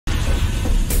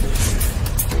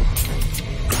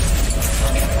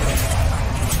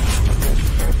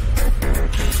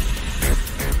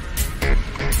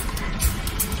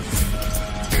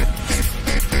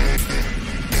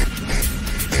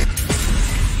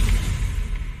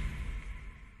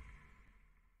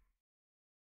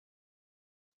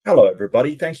Hello,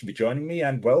 everybody. Thanks for joining me,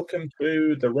 and welcome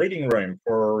to the reading room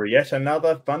for yet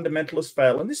another fundamentalist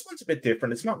fail. And this one's a bit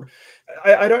different. It's not,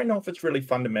 I don't know if it's really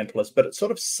fundamentalist, but it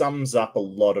sort of sums up a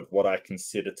lot of what I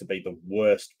consider to be the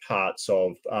worst parts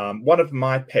of one of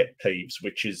my pet peeves,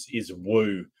 which is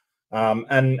woo.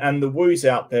 And the woo's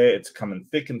out there. It's coming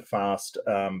thick and fast.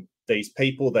 These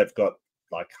people, they've got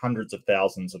like hundreds of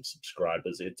thousands of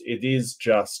subscribers. It is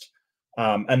just,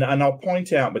 and I'll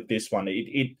point out with this one,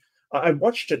 I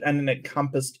watched it and it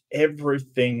encompassed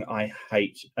everything I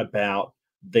hate about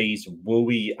these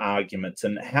wooey arguments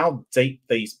and how deep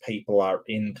these people are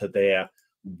into their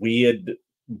weird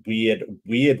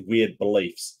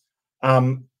beliefs.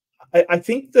 I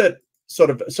think that so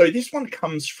this one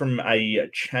comes from a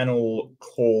channel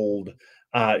called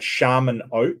Shaman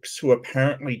Oaks, who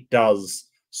apparently does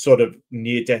sort of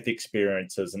near-death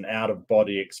experiences and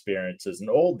out-of-body experiences and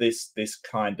all this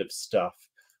kind of stuff.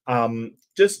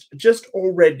 Just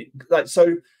already, like,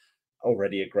 so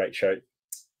already a great show.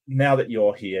 Now that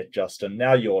you're here, Justin,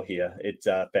 now you're here, it's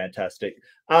fantastic.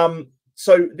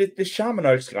 So the Shaman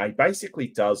Oaks guy basically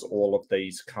does all of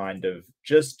these kind of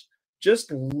just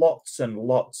lots and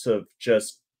lots of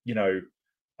just,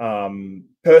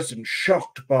 person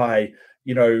shocked by,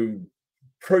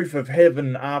 proof of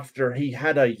heaven after he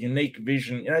had a unique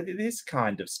vision, this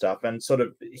kind of stuff, and sort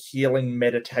of healing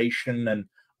meditation and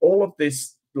all of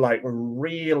this like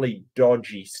really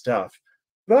dodgy stuff.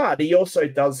 But he also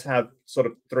does have sort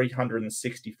of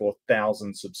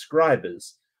 364,000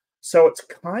 subscribers. So it's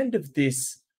kind of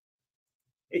this,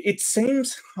 it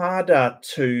seems harder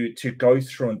to go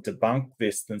through and debunk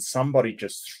this than somebody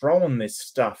just throwing this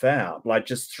stuff out, like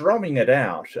just throwing it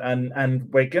out.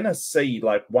 And we're going to see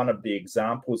like one of the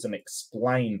examples and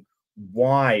explain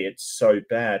why it's so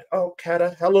bad. Oh,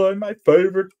 Kata, hello, my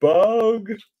favorite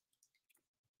bug.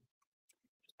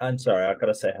 I'm sorry, I've got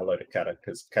to say hello to Kata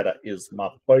because Kata is my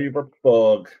favorite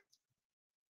bug.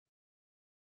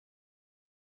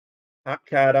 Hi,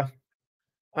 Kata.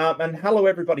 And hello,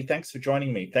 everybody. Thanks for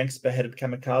joining me. Thanks, Beheaded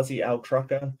Kamikaze. Al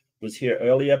Trucker was here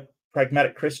earlier.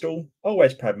 Pragmatic Crystal,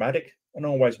 always pragmatic and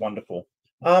always wonderful.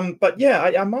 But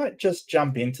yeah, I might just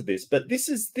jump into this. But this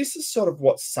is sort of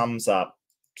what sums up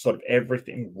sort of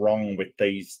everything wrong with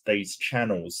these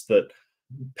channels, that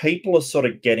people are sort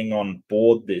of getting on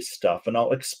board this stuff. And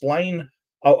I'll explain,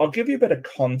 I'll give you a bit of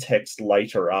context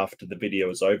later after the video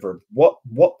is over, what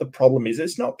the problem is.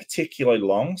 It's not particularly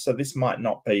long, so this might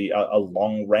not be a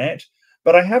long rant,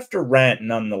 but I have to rant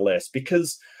nonetheless,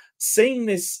 because seeing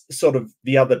this sort of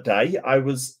the other day, I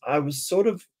was sort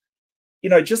of,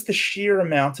 just the sheer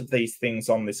amount of these things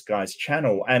on this guy's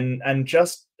channel and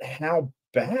just how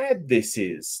bad this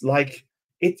is. Like,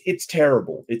 it's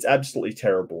terrible. It's absolutely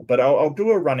terrible. But I'll do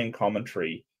a running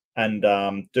commentary and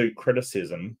do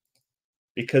criticism,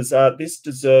 because this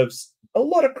deserves a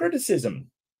lot of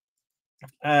criticism.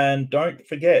 And don't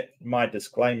forget, my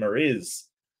disclaimer is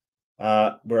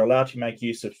we're allowed to make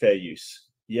use of fair use.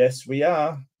 Yes, we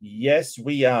are. Yes,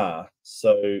 we are.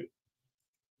 So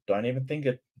don't even think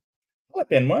it. Hello,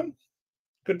 Benworm.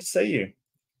 Good to see you.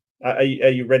 Are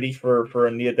you ready for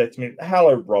a near-death?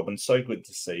 Hello, Robin. So good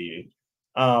to see you.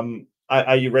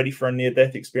 Are you ready for a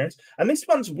near-death experience? And this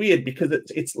one's weird because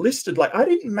it's listed like, I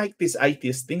didn't make this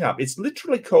atheist thing up. It's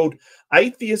literally called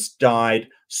Atheist Died,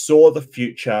 Saw the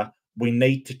Future, We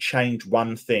Need to Change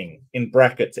One Thing, in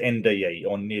brackets NDE,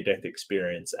 or near-death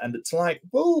experience. And it's like,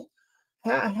 well,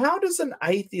 how does an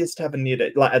atheist have a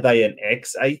near-death? Like, are they an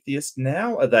ex-atheist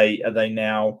now? Are they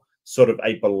now sort of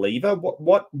a believer?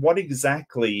 What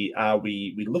exactly are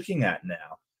we looking at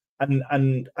now?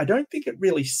 And I don't think it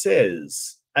really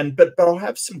says, but I'll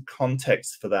have some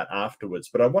context for that afterwards.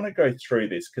 But I want to go through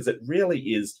this because it really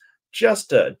is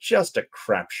just a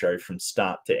crap show from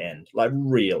start to end, like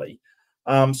really.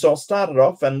 So I'll start it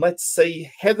off, and let's see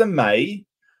Heather May,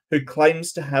 who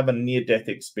claims to have a near-death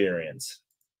experience.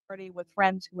 With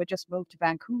friends who had just moved to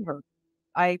Vancouver.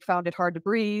 I found it hard to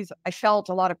breathe. I felt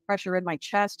a lot of pressure in my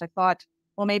chest. I thought,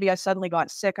 well, maybe I suddenly got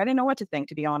sick. I didn't know what to think,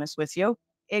 to be honest with you.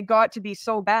 It got to be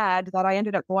so bad that I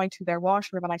ended up going to their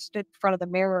washroom, and I stood in front of the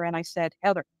mirror and I said,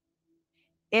 Heather,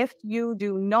 if you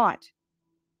do not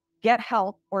get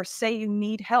help or say you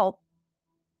need help,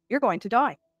 you're going to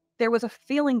die. There was a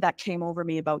feeling that came over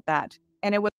me about that.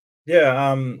 And it was,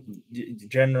 yeah,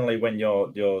 generally when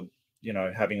you're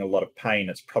having a lot of pain,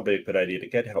 it's probably a good idea to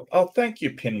get help. Oh, thank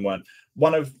you, Pinone.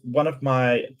 One of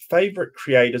my favorite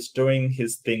creators doing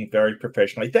his thing very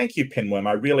professionally. Thank you, Pinworm.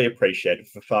 I really appreciate it.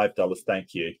 For $5,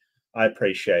 thank you. I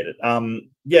appreciate it.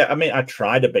 Yeah, I mean, I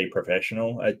try to be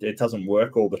professional. It doesn't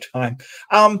work all the time.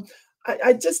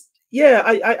 I just, Yeah,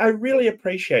 I really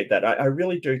appreciate that. I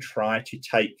really do try to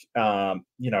take,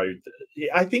 you know,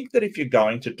 I think that if you're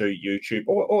going to do YouTube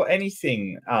or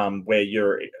anything where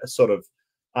you're sort of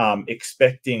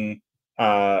expecting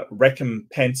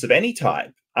recompense of any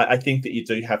type, I think that you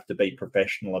do have to be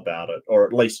professional about it, or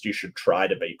at least you should try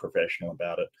to be professional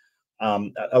about it.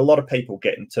 A lot of people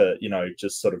get into, you know,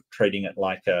 just sort of treating it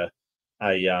like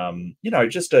you know,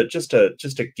 just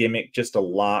a gimmick, just a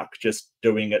lark, just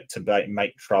doing it to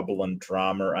make trouble and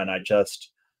drama. And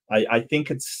I think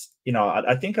it's, you know,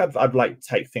 I think I'd like to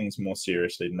take things more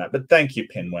seriously than that. But thank you,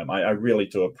 Pinwem. I really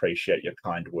do appreciate your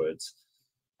kind words.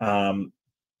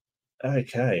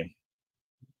 Okay.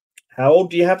 How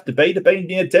old do you have to be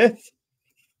near death?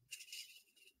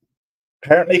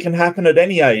 Apparently it can happen at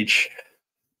any age.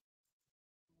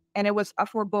 And it was a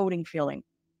foreboding feeling.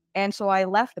 And so I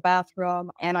left the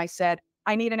bathroom and I said,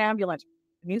 I need an ambulance.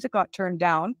 The music got turned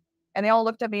down and they all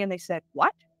looked at me and they said,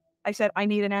 what? I said, I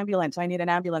need an ambulance. I need an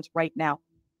ambulance right now,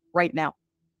 right now.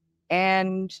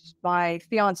 And my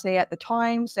fiance at the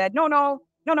time said, no,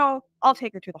 I'll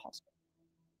take her to the hospital.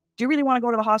 Do you really want to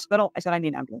go to the hospital? I said, I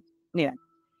need an ambulance.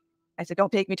 I said,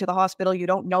 don't take me to the hospital. You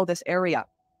don't know this area.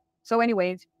 So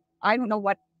anyways, I don't know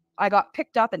what, I got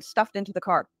picked up and stuffed into the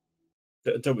car.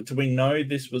 Do we know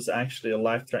this was actually a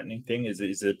life-threatening thing? Is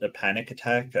it a panic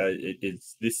attack?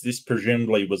 This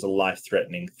presumably was a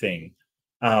life-threatening thing.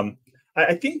 I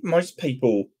think most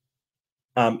people,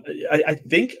 I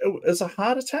think it was a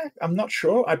heart attack. I'm not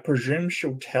sure. I presume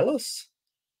she'll tell us.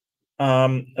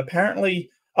 Apparently,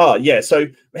 oh yeah. So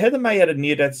Heather May had a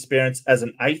near-death experience as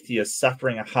an atheist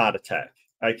suffering a heart attack.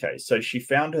 Okay, so she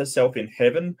found herself in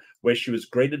heaven where she was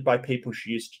greeted by people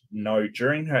she used to know.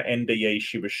 During her NDE,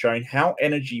 she was shown how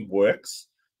energy works,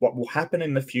 what will happen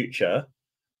in the future,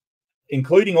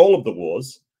 including all of the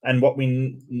wars, and what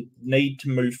we need to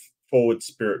move forward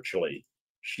spiritually.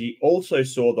 She also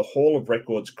saw the Hall of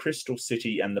Records, Crystal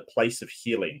City, and the place of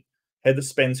healing. Heather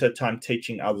spends her time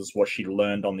teaching others what she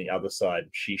learned on the other side.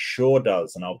 She sure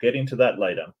does, and I'll get into that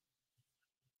later.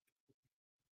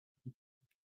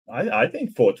 I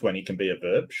think 420 can be a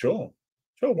verb. Sure.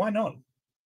 Sure, why not?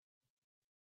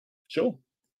 Sure.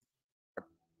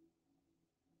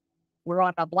 We're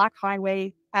on a black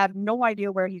highway. I have no idea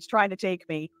where he's trying to take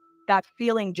me. That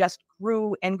feeling just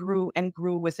grew and grew and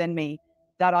grew within me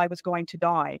that I was going to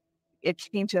die. It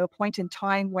came to a point in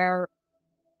time where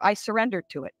I surrendered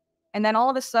to it. And then all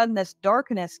of a sudden, this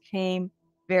darkness came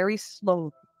very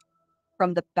slowly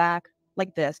from the back,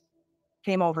 like this,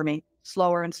 came over me,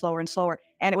 slower and slower and slower.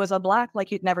 And it was a black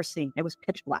like you'd never seen. It was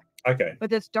pitch black. Okay. But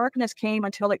this darkness came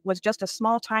until it was just a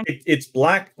small time. It's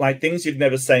black, like things you've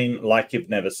never seen, like you've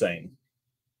never seen.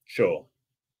 Sure.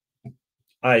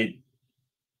 I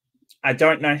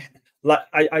don't know. Like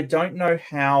I don't know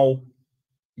how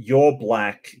your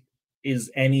black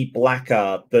is any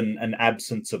blacker than an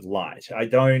absence of light. I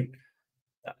don't.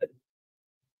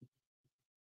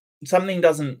 Something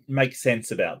doesn't make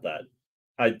sense about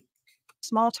that.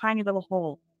 Small, tiny little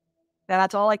hole.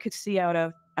 That's all I could see out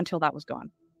of until that was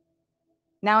gone.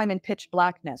 Now I'm in pitch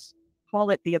blackness. Call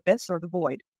it the abyss or the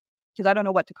void, because I don't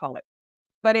know what to call it.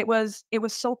 But it was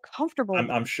so comfortable.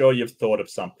 I'm sure you've thought of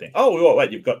something. Oh,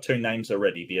 wait, you've got two names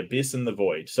already, the abyss and the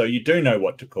void. So you do know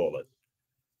what to call it.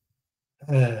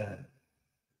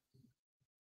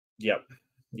 Yep.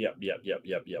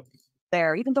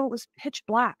 There, even though it was pitch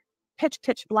black,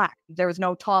 pitch black. There was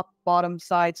no top, bottom,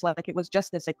 sides, like it was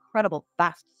just this incredible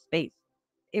vast space.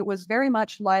 It was very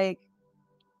much like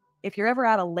if you're ever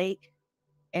at a lake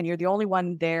and you're the only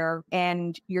one there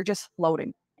and you're just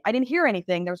floating. I didn't hear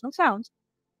anything. There was no sounds,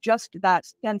 just that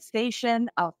sensation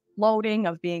of floating,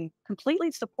 of being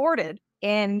completely supported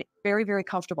and very, very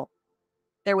comfortable.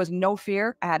 There was no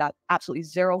fear. I had absolutely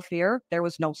zero fear. There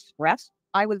was no stress.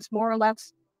 I was more or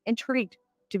less intrigued,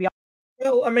 to be honest.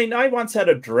 Well, I mean, I once had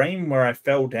a dream where I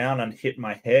fell down and hit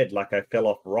my head, like I fell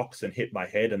off rocks and hit my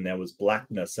head, and there was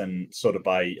blackness, and sort of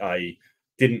I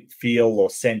didn't feel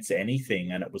or sense anything,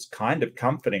 and it was kind of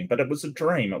comforting, but it was a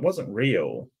dream. It wasn't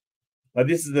real. Like,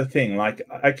 this is the thing. Like,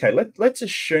 okay, let's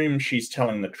assume she's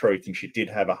telling the truth, and she did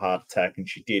have a heart attack, and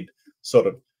she did sort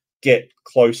of get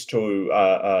close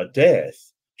to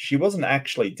death. She wasn't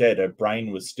actually dead. Her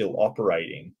brain was still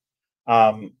operating.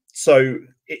 So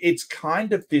it's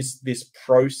kind of this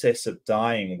process of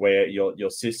dying where your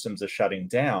systems are shutting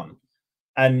down,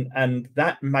 and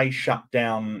that may shut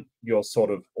down your sort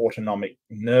of autonomic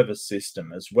nervous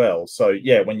system as well. So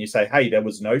yeah, when you say, hey, there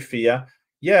was no fear,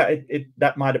 yeah,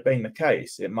 that might have been the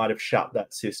case. It might have shut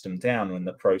that system down in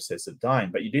the process of dying,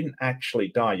 but you didn't actually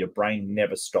die. Your brain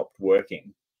never stopped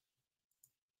working.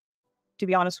 To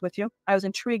be honest with you, I was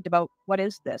intrigued about what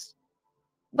is this?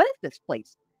 what is this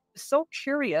place? So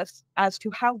curious as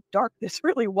to how dark this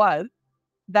really was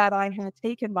that I had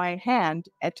taken my hand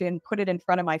and put it in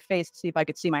front of my face to see if I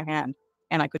could see my hand.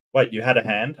 And I could. Wait, you had a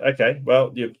hand? Okay,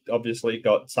 well, you've obviously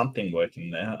got something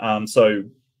working there. So,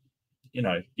 you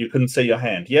know, you couldn't see your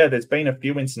hand. Yeah, there's been a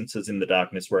few instances in the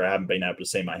darkness where I haven't been able to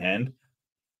see my hand.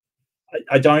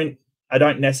 I don't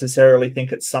necessarily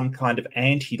think it's some kind of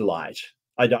anti-light.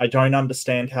 I don't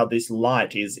understand how this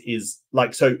light is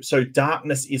like, so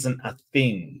darkness isn't a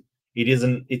thing. It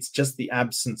isn't, it's just the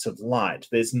absence of light.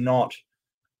 There's not,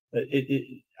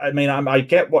 I mean, I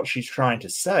get what she's trying to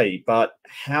say, but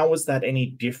how is that any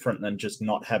different than just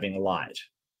not having light?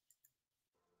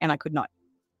 And I could not.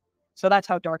 So that's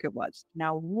how dark it was.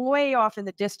 Now, way off in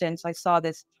the distance, I saw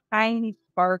this tiny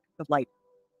spark of light.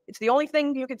 It's the only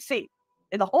thing you could see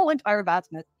in the whole entire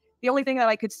vastness. The only thing that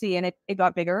I could see, and it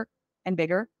got bigger and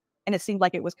bigger, and it seemed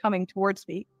like it was coming towards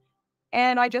me.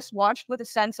 And I just watched with a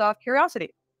sense of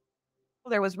curiosity.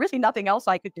 There was really nothing else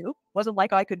I could do. It wasn't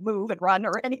like I could move and run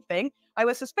or anything. I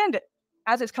was suspended.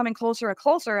 As it's coming closer and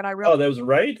closer, and I realized... Oh, there was a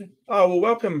raid? Oh, well,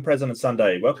 welcome, President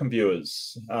Sunday. Welcome,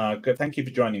 viewers. Thank you for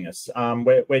joining us.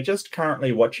 We're just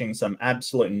currently watching some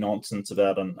absolute nonsense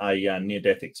about a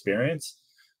near-death experience,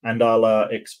 and I'll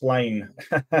explain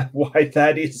why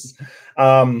that is.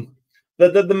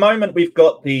 The moment we've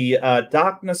got the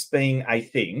darkness being a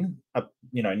thing,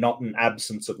 you know, not an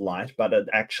absence of light, but it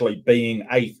actually being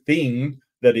a thing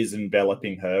that is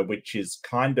enveloping her, which is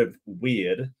kind of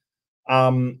weird.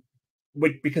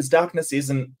 Because darkness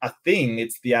isn't a thing,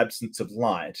 it's the absence of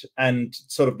light and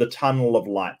sort of the tunnel of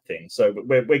light thing. So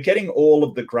we're getting all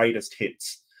of the greatest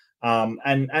hits. And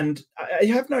I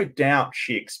have no doubt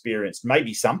she experienced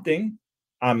maybe something.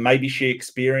 Maybe she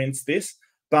experienced this,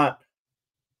 but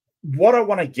what I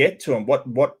want to get to and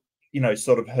what you know,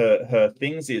 sort of her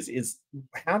things is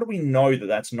how do we know that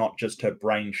that's not just her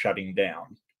brain shutting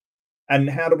down? And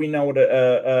how do we know what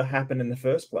happened in the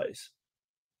first place?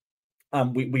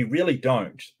 We really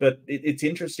don't, but it's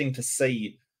interesting to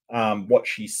see what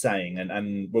she's saying,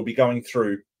 and we'll be going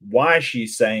through why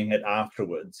she's saying it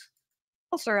afterwards.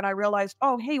 Closer, and I realized,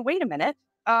 oh, hey, wait a minute.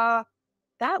 It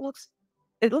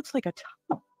looks like a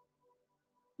tunnel.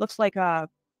 Looks like a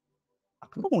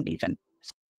cone even.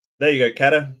 There you go,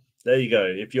 Kata. There you go.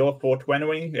 If you're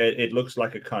 420ing, it looks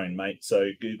like a cone, mate. So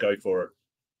go for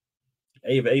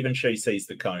it. Even she sees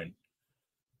the cone.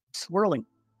 Swirling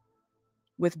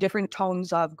with different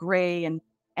tones of gray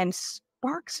and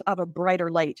sparks of a brighter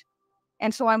light.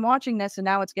 And so I'm watching this, and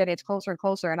now it's closer and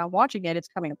closer, and I'm watching it, it's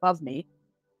coming above me.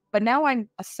 But now I'm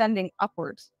ascending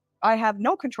upwards. I have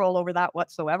no control over that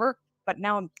whatsoever, but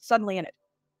now I'm suddenly in it.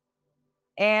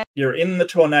 And you're in the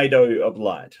tornado of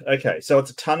light. Okay, so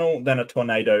it's a tunnel, then a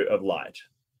tornado of light.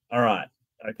 All right.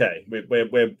 Okay,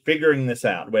 we're figuring this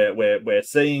out. We're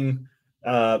seeing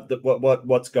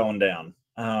what's going down.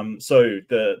 So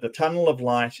the tunnel of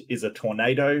light is a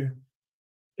tornado.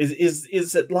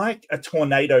 Is it like a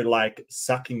tornado, like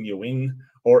sucking you in,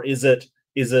 or is it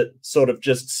sort of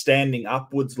just standing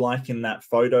upwards like in that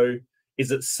photo?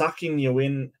 Is it sucking you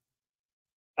in?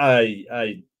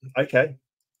 Okay.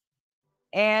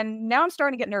 And now I'm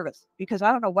starting to get nervous because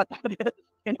I don't know what that is.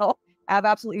 You know, I have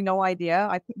absolutely no idea.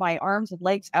 I put my arms and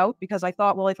legs out because I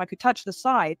thought, well, if I could touch the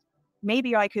side,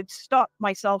 maybe I could stop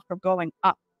myself from going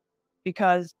up,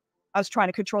 because I was trying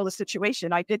to control the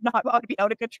situation. I did not want to be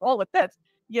out of control with this,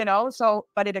 you know, so,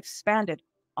 but it expanded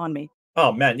on me.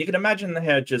 Oh man, you can imagine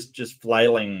her just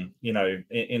flailing, you know,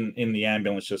 in the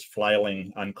ambulance, just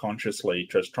flailing unconsciously,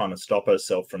 just trying to stop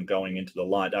herself from going into the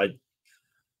light.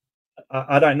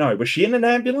 I don't know. Was she in an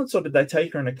ambulance or did they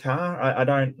take her in a car? I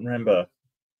don't remember.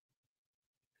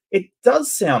 It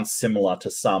does sound similar to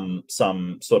some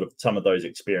of those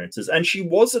experiences. And she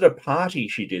was at a party,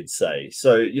 she did say.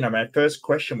 So, you know, my first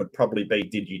question would probably be,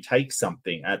 did you take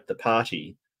something at the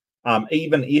party?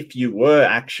 Even if you were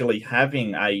actually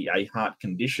having a heart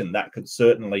condition, that could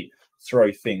certainly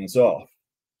throw things off.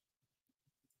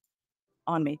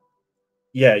 On me.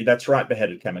 Yeah, that's right,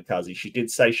 Beheaded Kamikaze. She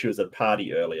did say she was at a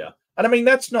party earlier. And I mean,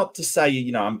 that's not to say,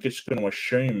 you know, I'm just going to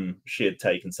assume she had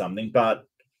taken something, but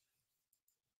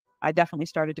I definitely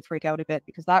started to freak out a bit,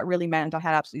 because that really meant I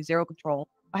had absolutely zero control.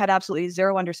 I had absolutely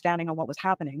zero understanding on what was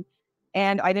happening,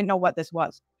 and I didn't know what this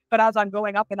was. But as I'm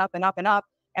going up and up and up and up,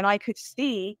 and I could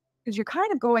see, because you're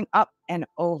kind of going up and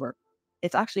over.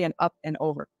 It's actually an up and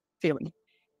over feeling.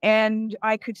 And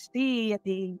I could see at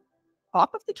the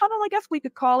top of the tunnel, I guess we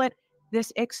could call it,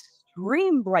 this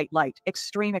extreme bright light,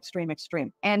 extreme, extreme,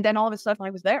 extreme. And then all of a sudden I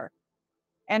was there.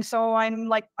 And so I'm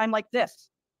like this.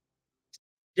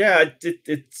 yeah,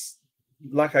 it's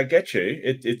like, I get you.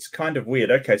 It's kind of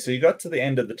weird. Okay, so you got to the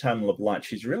end of the tunnel of light.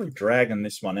 She's really dragging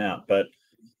this one out, but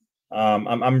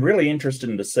I'm really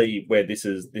interested to see where this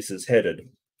is headed.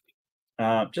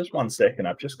 Just one second.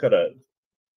 I've just got to.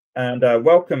 And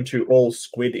welcome to all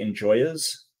squid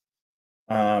enjoyers.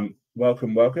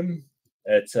 Welcome, welcome.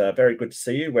 It's very good to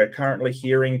see you. We're currently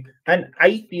hearing an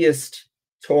atheist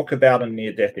talk about a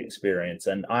near-death experience,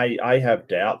 and I have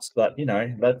doubts, but you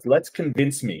know, let's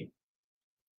convince me.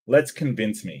 Let's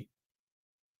convince me.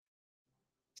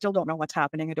 Still don't know what's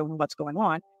happening. I don't know what's going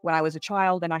on. When I was a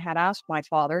child and I had asked my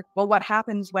father, well, what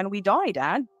happens when we die,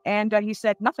 Dad? And he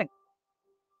said, nothing.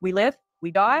 We live,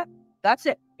 we die, that's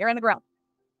it. You're in the ground.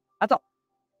 That's all.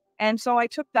 And so I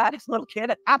took that as a little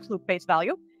kid at absolute face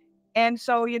value. And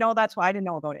so, you know, that's why I didn't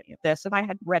know about any of this. If I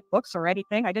had read books or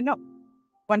anything, I didn't know.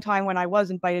 One time when I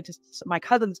was invited to my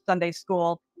cousin's Sunday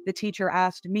school, the teacher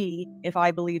asked me if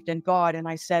I believed in God, and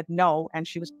I said no, and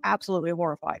she was absolutely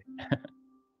horrified.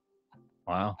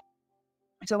 Wow.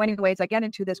 So anyways, I get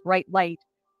into this bright light,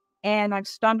 and I'm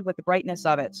stunned with the brightness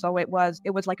of it. So it was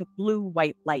like a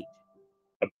blue-white light.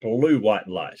 A blue-white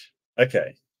light.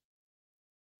 Okay.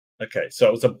 Okay, so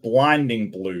it was a blinding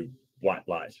blue-white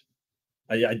light.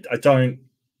 I don't...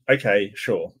 Okay,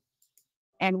 sure.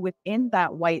 And within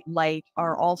that white light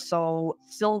are also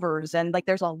silvers, and like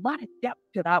there's a lot of depth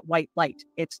to that white light.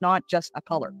 It's not just a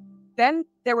color. Then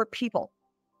there were people.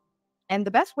 And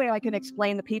the best way I can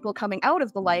explain the people coming out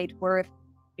of the light were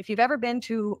if you've ever been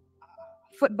to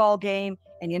a football game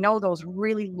and you know those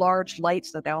really large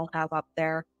lights that they all have up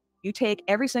there, you take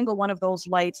every single one of those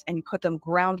lights and you put them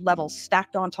ground level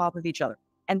stacked on top of each other.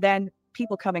 And then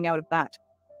people coming out of that.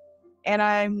 And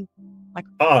I'm like,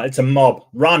 oh, it's a mob.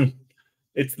 Run.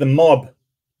 It's the mob.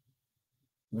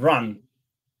 Run.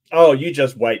 Oh, you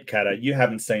just wait, Kata. You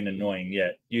haven't seen annoying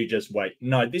yet. You just wait.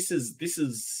 No, this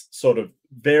is sort of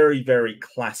very, very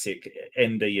classic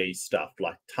NDE stuff,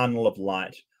 like tunnel of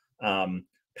light,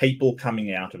 people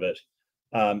coming out of it.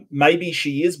 Maybe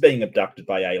she is being abducted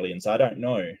by aliens. I don't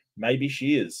know. Maybe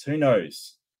she is. Who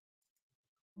knows?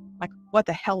 Like, what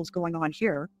the hell is going on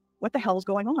here? What the hell is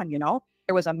going on, you know?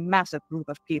 There was a massive group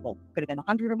of people. Could have been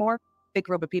 100 or more. Big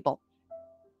group of people.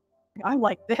 I'm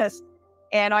like this,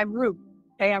 and I'm rude.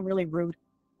 Okay, I'm really rude.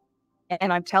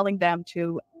 And I'm telling them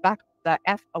to back the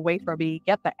F away from me.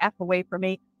 Get the F away from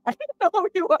me. I don't know where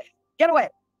you are. Get away.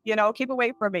 You know, keep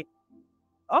away from me.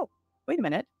 Oh, wait a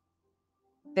minute.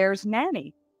 There's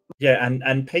Nanny. Yeah,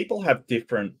 and people have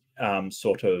different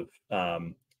sort of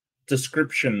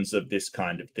descriptions of this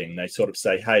kind of thing. They sort of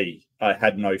say, hey, I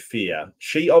had no fear.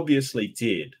 She obviously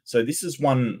did. So this is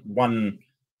one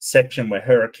section where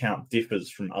her account differs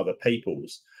from other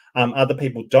people's. Other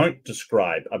people don't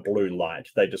describe a blue light.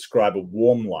 They describe a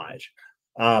warm light.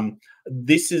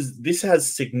 This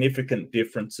has significant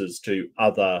differences to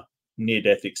other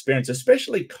near-death experience,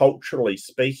 especially culturally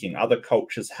speaking. Other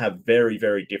cultures have very,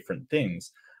 very different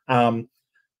things.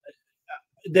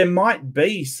 There might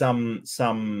be some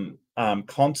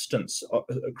constants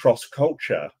across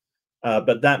culture,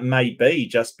 but that may be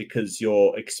just because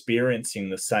you're experiencing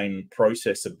the same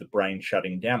process of the brain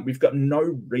shutting down. We've got no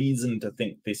reason to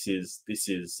think this is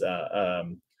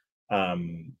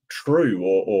true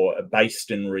or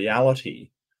based in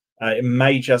reality. It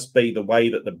may just be the way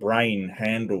that the brain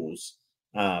handles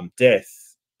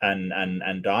death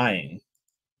and dying.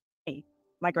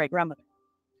 My great-grandmother.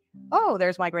 Oh,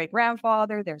 there's my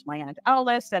great-grandfather, there's my Aunt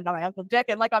Alice, and my Uncle Dick.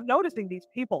 And like, I'm noticing these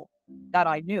people that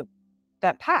I knew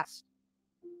that passed.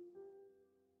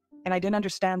 And I didn't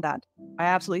understand that. I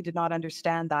absolutely did not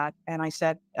understand that. And I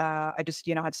said, I just,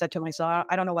 you know, had said to myself,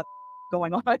 I don't know what's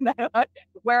going on.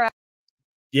 Where?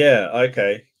 Yeah,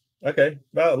 okay. Okay,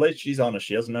 well, at least she's honest.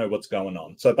 She doesn't know what's going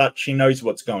on. So, but she knows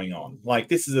what's going on. Like,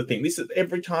 this is the thing. This is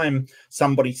every time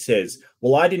somebody says,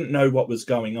 well, I didn't know what was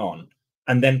going on,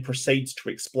 and then proceeds to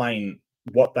explain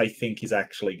what they think is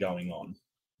actually going on.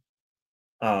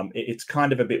 It's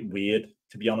kind of a bit weird,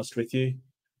 to be honest with you,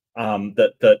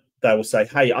 that they will say,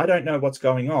 hey, I don't know what's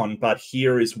going on, but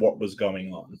here is what was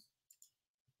going on.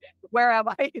 Where am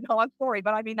I? You know, I'm sorry,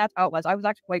 but I mean, that's how it was. I was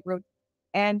actually quite rude.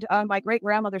 And my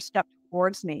great-grandmother stepped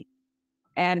towards me,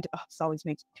 and this always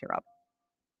makes me tear up.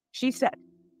 She said,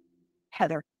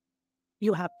 Heather,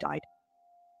 you have died.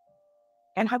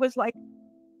 And I was like,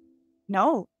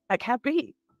 no, that can't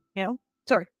be, you know,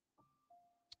 sorry.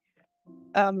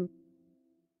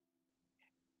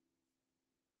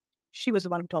 She was the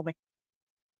one who told me,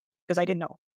 because I didn't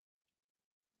know.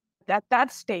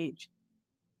 That stage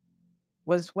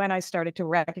was when I started to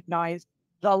recognize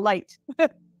the light,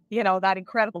 you know, that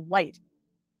incredible light.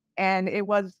 And it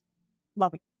was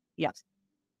lovely. Yes.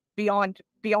 Beyond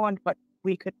what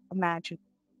we could imagine.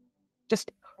 Just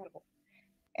incredible.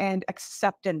 And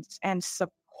acceptance and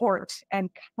support and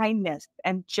kindness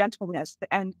and gentleness.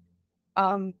 And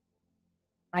I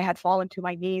had fallen to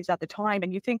my knees at the time.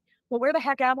 And you think, well, where the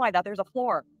heck am I that there's a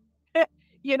floor?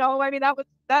 You know, I mean, that was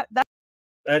that.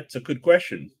 That's a good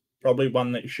question. Probably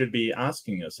one that you should be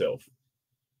asking yourself.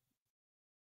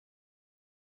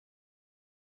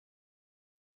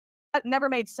 That never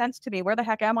made sense to me. Where the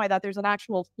heck am I that there's an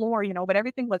actual floor, you know, but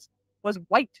everything was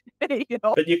white, you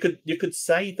know. But you could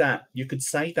say that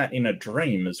in a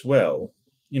dream as well.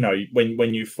 You know,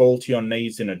 when you fall to your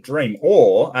knees in a dream,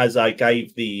 or as I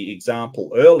gave the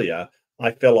example earlier,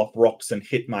 I fell off rocks and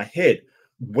hit my head.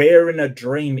 Where in a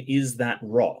dream is that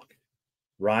rock?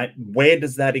 Right? Where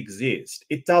does that exist?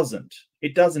 It doesn't.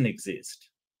 It doesn't exist.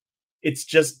 It's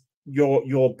just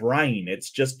your brain.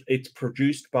 It's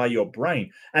produced by your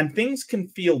brain, and things can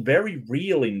feel very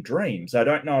real in dreams. I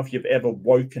don't know if you've ever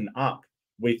woken up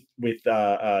with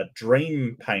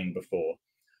dream pain before.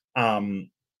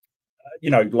 You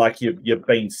know, like you've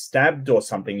been stabbed or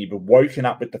something. You've woken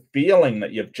up with the feeling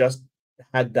that you've just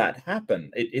had that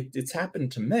happen. It's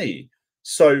happened to me.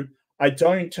 So I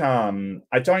don't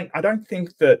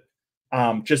think that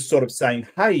just sort of saying,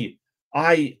 hey,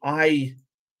 I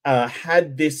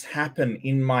had this happen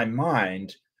in my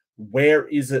mind, where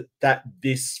is it that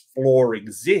this floor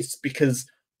exists? Because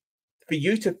for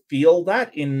you to feel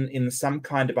that in some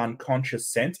kind of unconscious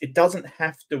sense, it doesn't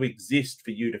have to exist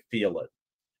for you to feel it.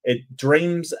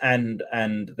 Dreams and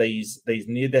these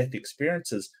near-death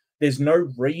experiences, there's no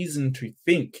reason to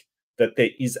think that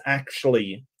there is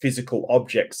actually physical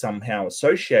objects somehow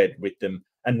associated with them,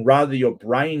 and rather your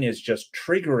brain is just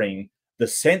triggering the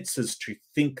senses to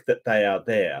think that they are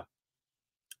there.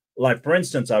 Like, for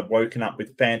instance, I've woken up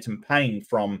with phantom pain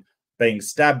from being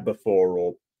stabbed before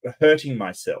or hurting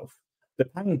myself. The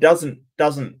pain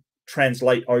doesn't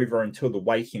translate over into the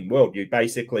waking world. You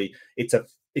basically, it's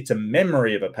a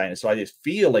memory of a pain. It's like this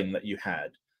feeling that you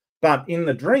had. But in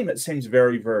the dream, it seems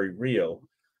very, very real.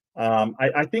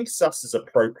 I think sus is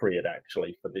appropriate,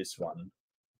 actually, for this one.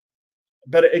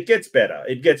 But it gets better.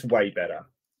 It gets way better.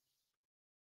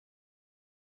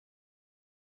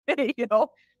 You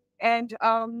know, and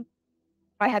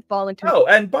I had fallen to. Oh,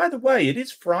 and by the way, it is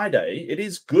Friday. It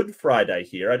is Good Friday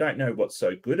here. I don't know what's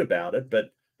so good about it,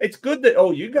 but it's good that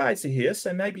all you guys are here.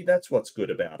 So maybe that's what's good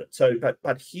about it. So,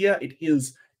 but here it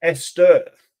is Esther,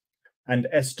 and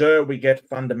Esther, we get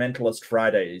Fundamentalist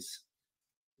Fridays.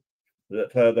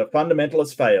 The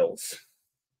fundamentalist fails.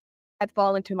 Had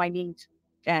fallen to my knees,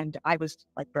 and I was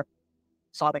like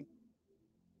sobbing.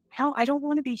 Hell, I don't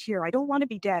want to be here. I don't want to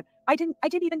be dead. I didn't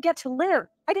even get to live.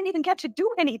 I didn't even get to do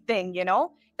anything, you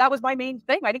know? That was my main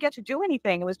thing. I didn't get to do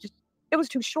anything. It was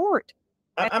too short.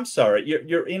 I'm sorry.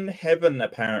 You're in heaven,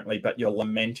 apparently, but you're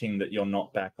lamenting that you're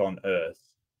not back on Earth.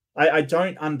 I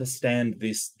don't understand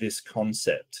this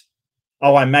concept.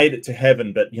 Oh, I made it to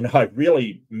heaven, but, you know, I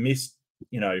really missed,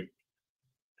 you know,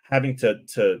 having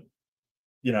to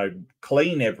you know,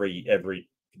 clean every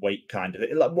week kind of.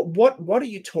 Like, what are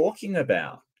you talking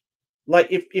about? Like,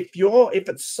 if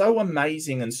it's so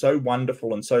amazing and so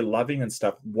wonderful and so loving and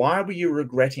stuff, why were you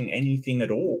regretting anything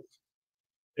at all?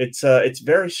 It's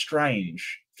very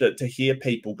strange to hear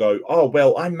people go, oh,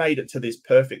 well, I made it to this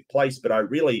perfect place, but I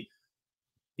really,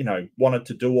 you know, wanted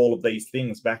to do all of these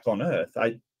things back on Earth.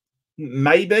 I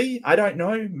don't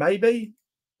know, maybe.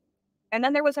 And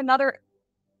then there was another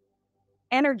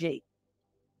energy,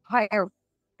 higher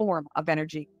form of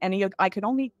energy, and I could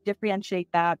only differentiate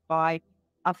that by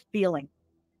a feeling.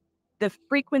 The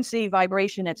frequency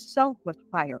vibration itself was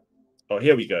higher. Oh,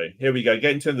 here we go. Here we go.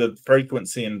 Get into the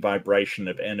frequency and vibration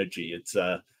of energy. It's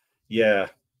yeah.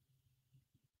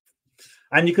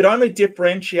 And you could only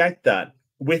differentiate that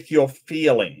with your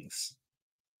feelings.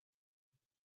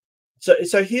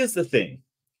 So here's the thing.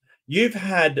 You've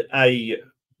had a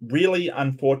really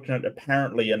unfortunate,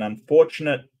 apparently an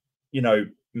unfortunate, you know,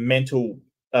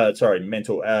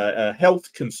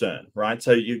 health concern, right?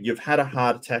 So you've had a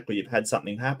heart attack or you've had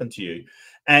something happen to you,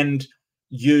 and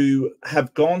you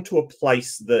have gone to a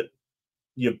place that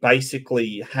you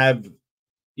basically have,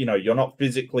 you know, you're not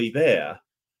physically there,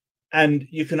 and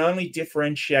you can only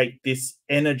differentiate this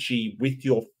energy with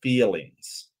your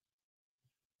feelings.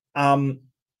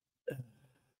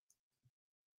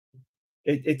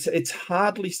 It's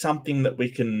hardly something that we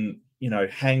can, you know,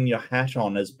 hang your hat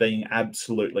on as being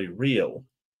absolutely real.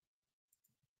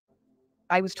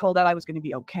 I was told that I was going to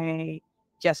be okay.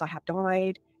 Yes, I have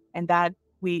died, and that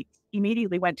we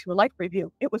immediately went to a life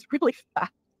review. It was really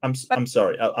fast. I'm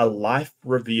sorry, a life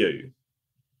review.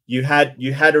 You had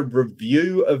a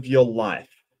review of your life.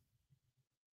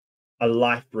 a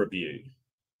life review.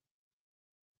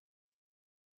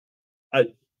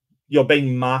 You're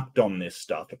being marked on this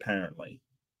stuff, apparently.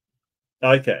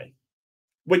 Okay.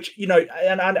 Which, you know,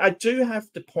 and I do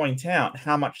have to point out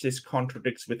how much this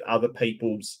contradicts with other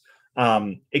people's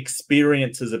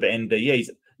experiences of NDEs.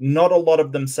 Not a lot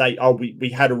of them say, oh, we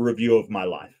had a review of my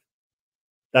life.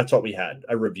 That's what we had,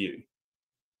 a review.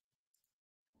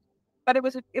 But it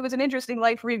was an interesting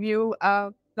life review. I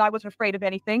wasn't afraid of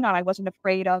anything, and I wasn't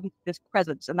afraid of this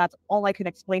presence, and that's all I can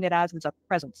explain it as, is a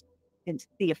presence. Didn't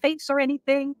see a face or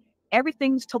anything.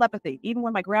 Everything's telepathy. Even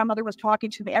when my grandmother was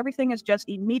talking to me, everything is just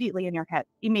immediately in your head.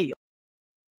 Immediately.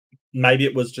 Maybe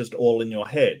it was just all in your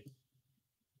head.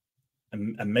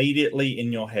 Immediately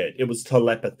in your head. It was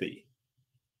telepathy.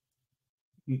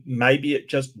 Maybe it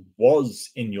just was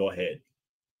in your head.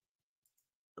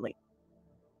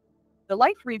 The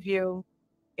life review,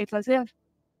 it's as if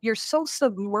you're so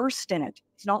submersed in it.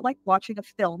 It's not like watching a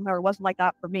film, or it wasn't like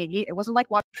that for me. It wasn't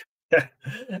like watching.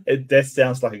 That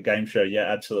sounds like a game show. Yeah,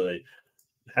 absolutely.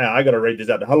 I got to read this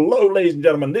out. Hello, ladies and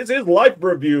gentlemen. This is Life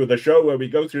Review, the show where we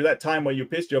go through that time where you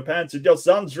pissed your pants at your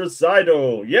son's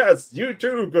recital. Yes, you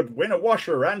too could win a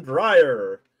washer and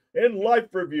dryer in Life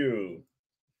Review.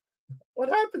 What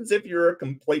happens if you're a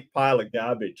complete pile of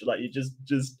garbage? Like, you just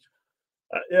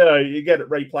you know, you get it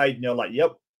replayed and you're like,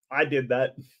 yep, I did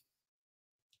that.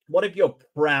 What if you're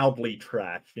proudly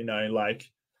trash? You know, like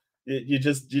you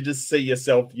just see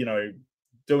yourself, you know,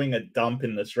 doing a dump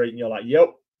in the street and you're like, yep,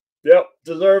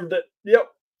 deserved it. Yep.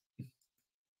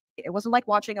 It wasn't like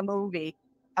watching a movie.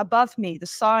 Above me, the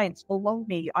signs, below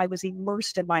me, I was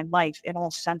immersed in my life in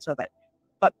all sense of it,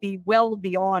 but be well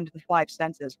beyond the five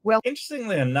senses. Well,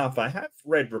 interestingly enough, I have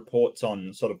read reports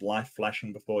on sort of life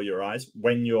flashing before your eyes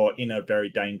when you're in a very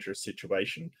dangerous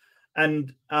situation.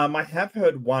 And I have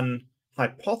heard one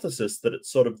hypothesis that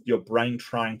it's sort of your brain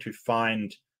trying to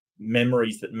find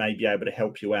memories that may be able to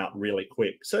help you out really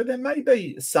quick. So there may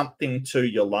be something to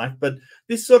your life, but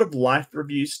this sort of life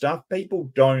review stuff,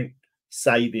 people don't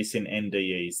say this in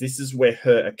NDEs. This is where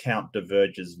her account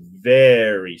diverges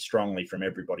very strongly from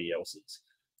everybody else's.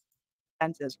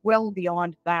 Senses, well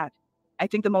beyond that. I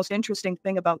think the most interesting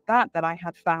thing about that I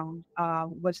had found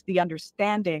was the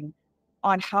understanding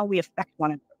on how we affect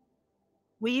one another.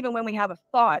 Even when we have a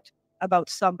thought about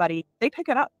somebody, they pick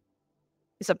it up.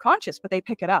 It's subconscious, but they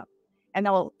pick it up, and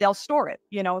they'll store it.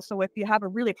 You know, so if you have a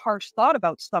really harsh thought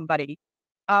about somebody,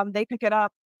 they pick it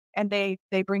up and they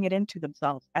bring it into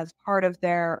themselves as part of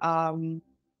their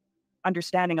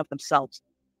understanding of themselves.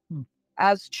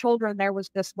 As children, there was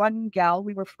this one gal,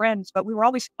 we were friends, but we were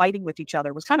always fighting with each other.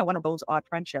 It was kind of one of those odd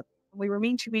friendships. We were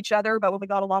mean to each other, but when we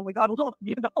got along,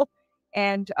 you know.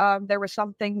 And there were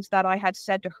some things that I had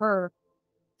said to her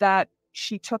that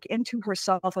she took into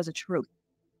herself as a truth.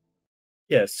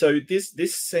 Yeah, so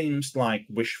this seems like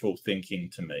wishful thinking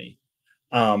to me.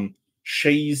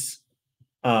 She's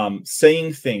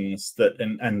seeing things that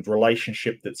and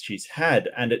relationship that she's had,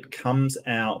 and it comes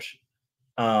out.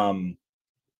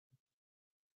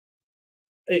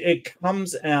 It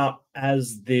comes out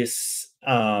as this.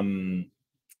 You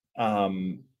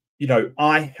know,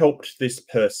 I helped this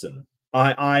person.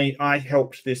 I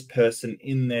helped this person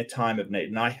in their time of need,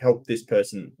 and I helped this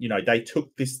person. You know, they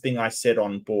took this thing I said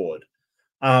on board.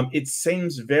 It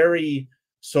seems very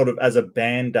sort of as a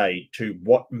band-aid to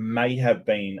what may have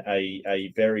been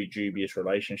a very dubious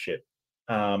relationship.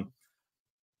 I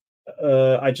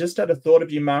just had a thought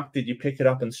of you, Mark. Did you pick it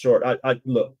up and store it?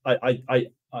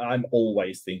 I'm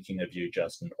always thinking of you,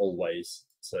 Justin, always.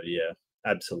 So yeah,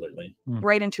 absolutely.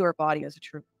 Right into her body as a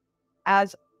truth,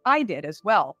 as I did as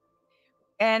well.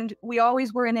 And we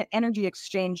always were in an energy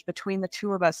exchange between the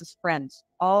two of us as friends,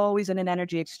 always in an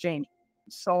energy exchange.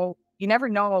 So you never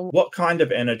know. What kind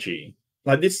of energy?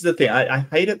 Like, this is the thing. I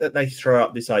hate it that they throw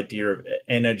out this idea of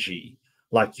energy,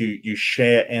 like you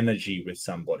share energy with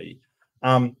somebody.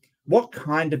 What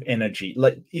kind of energy?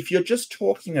 Like, if you're just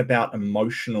talking about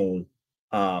emotional,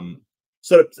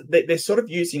 sort of, they're sort of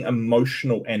using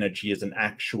emotional energy as an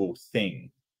actual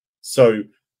thing. So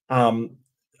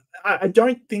I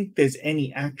don't think there's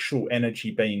any actual energy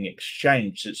being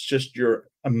exchanged. It's just your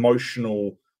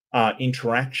emotional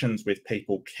interactions with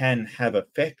people can have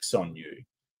effects on you.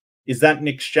 Is that an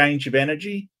exchange of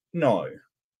energy? No,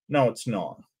 it's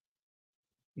not.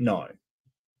 No,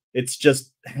 it's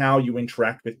just how you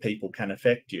interact with people can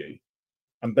affect you.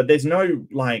 But there's no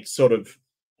like sort of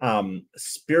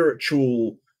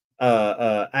spiritual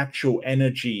actual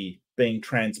energy being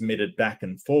transmitted back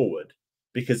and forward,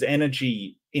 because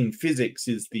energy in physics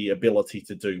is the ability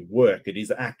to do work. It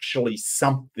is actually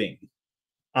something.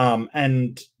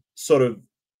 And sort of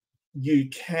you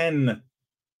can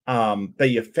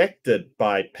be affected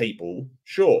by people,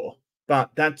 sure,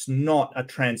 but that's not a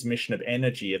transmission of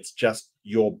energy. It's just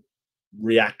your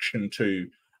reaction to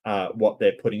what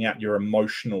they're putting out, your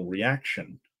emotional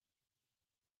reaction.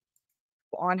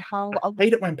 On how I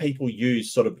hate it when people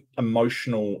use sort of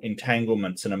emotional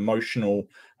entanglements and emotional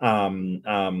sort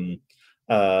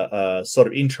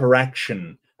of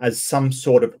interaction as some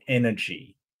sort of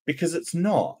energy, because it's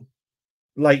not.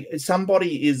 Like,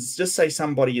 somebody is, just say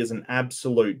somebody is an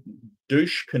absolute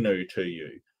douche canoe to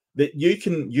you, that you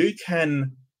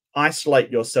can isolate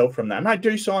yourself from that. And I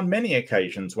do so on many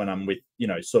occasions when I'm with, you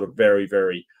know, sort of very,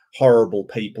 very horrible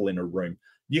people in a room.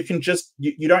 You can just,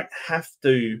 you don't have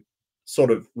to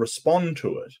sort of respond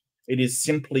to it. It is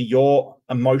simply your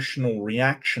emotional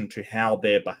reaction to how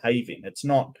they're behaving. It's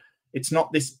not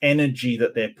this energy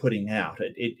that they're putting out.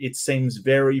 It seems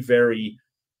very, very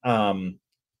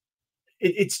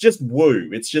it's just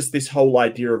woo. It's just this whole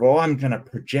idea of, oh, I'm going to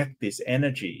project this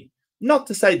energy. Not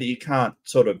to say that you can't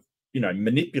sort of, you know,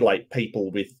 manipulate people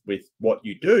with what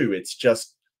you do. It's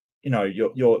just, you know,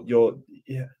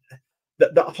 yeah.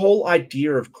 The whole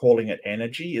idea of calling it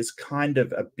energy is kind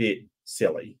of a bit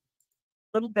silly.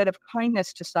 A little bit of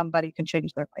kindness to somebody can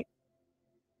change their life.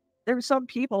 There were some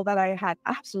people that I had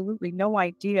absolutely no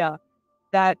idea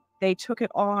that they took it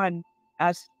on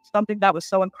as something that was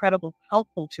so incredibly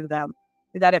helpful to them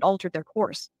that it altered their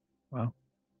course. Wow.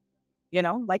 You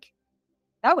know, like,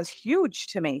 that was huge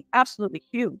to me. Absolutely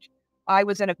huge. I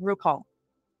was in a group home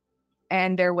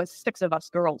and there was 6 of us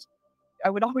girls. I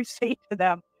would always say to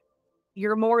them,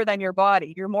 you're more than your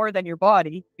body. You're more than your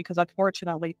body, because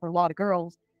unfortunately for a lot of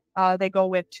girls, they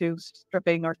go into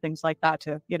stripping or things like that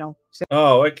to, you know.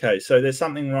 Oh, okay. So there's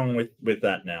something wrong with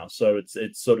that now. So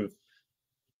it's sort of,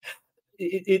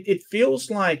 it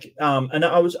feels like, and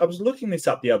I was looking this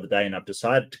up the other day, and I've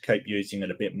decided to keep using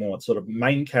it a bit more. It's sort of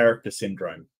main character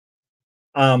syndrome.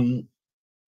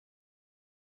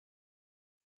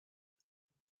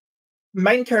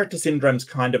 Main character syndrome is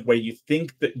kind of where you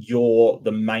think that you're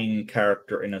the main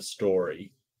character in a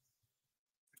story.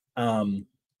 That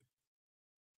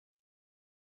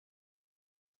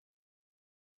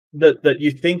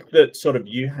you think that sort of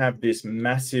you have this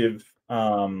massive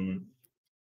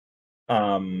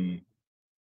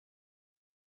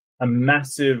a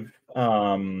massive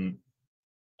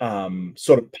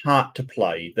sort of part to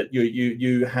play, that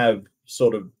you have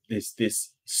sort of this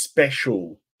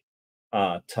special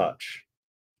touch.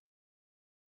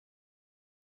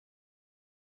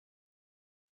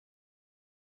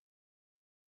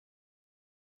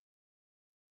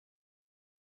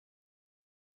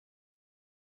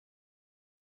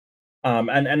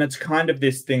 And it's kind of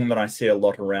this thing that I see a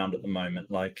lot around at the moment,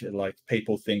 like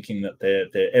people thinking that they're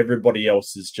everybody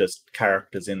else is just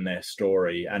characters in their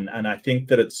story, and I think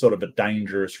that it's sort of a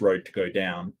dangerous road to go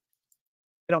down.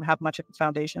 I don't have much of a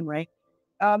foundation, right?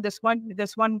 This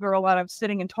one girl that I was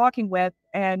sitting and talking with,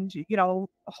 and, you know,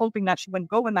 hoping that she wouldn't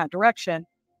go in that direction,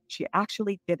 she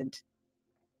actually didn't.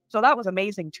 So that was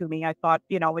amazing to me. I thought,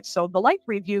 you know, it's, so the life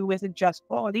review isn't just,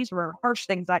 oh, these were harsh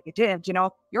things that you did. You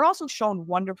know, you're also shown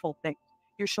wonderful things.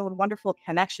 You're shown wonderful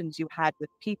connections you had with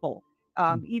people,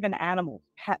 even animals,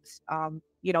 pets,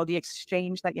 you know, the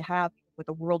exchange that you have with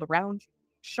the world around you,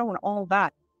 shown all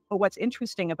that. But what's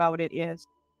interesting about it is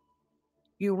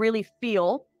you really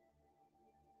feel,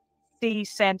 see,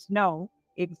 sense, know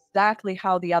exactly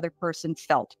how the other person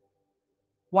felt.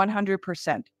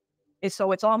 100%.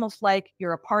 So it's almost like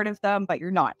you're a part of them, but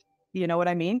you're not. You know what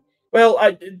I mean? Well,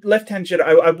 left-hand shed,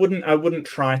 I wouldn't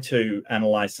try to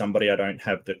analyze somebody. I don't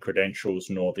have the credentials,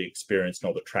 nor the experience,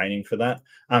 nor the training for that.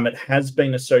 It has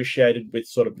been associated with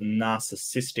sort of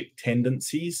narcissistic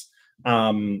tendencies,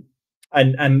 and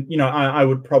you know, I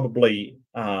would probably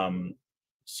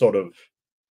sort of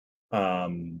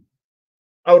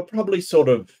I would probably sort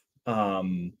of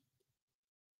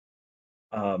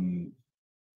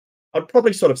I'd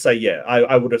probably sort of say, yeah,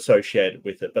 I would associate it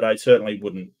with it, but I certainly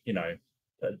wouldn't, you know,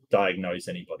 diagnose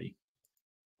anybody.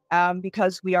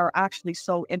 Because we are actually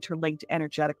so interlinked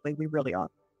energetically. We really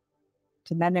are.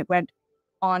 And then it went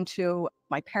on to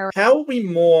my parents. How are we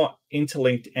more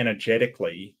interlinked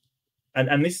energetically?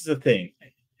 And this is the thing.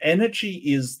 Energy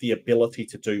is the ability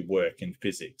to do work in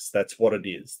physics. That's what it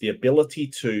is. The ability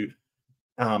to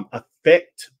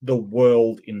affect the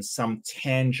world in some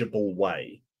tangible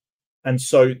way. And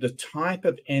so the type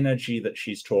of energy that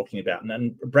she's talking about,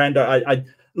 and Brando,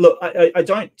 I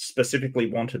don't specifically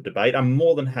want to debate. I'm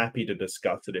more than happy to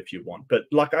discuss it if you want. But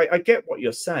like, I get what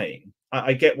you're saying.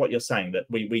 I get what you're saying, that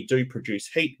we do produce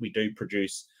heat, we do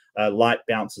produce light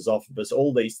bounces off of us.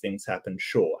 All these things happen,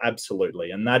 sure,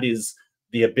 absolutely. And that is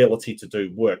the ability to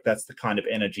do work. That's the kind of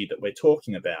energy that we're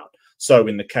talking about. So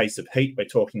in the case of heat, we're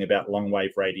talking about long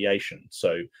wave radiation.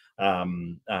 So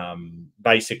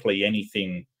basically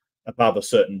anything above a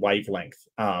certain wavelength.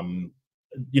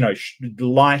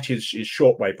 Light is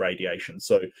short wave radiation.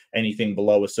 So anything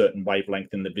below a certain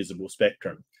wavelength in the visible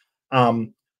spectrum.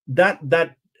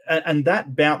 That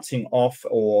bouncing off,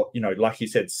 or like you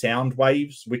said, sound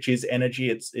waves, which is energy,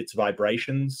 it's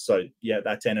vibrations, so yeah,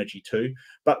 that's energy too.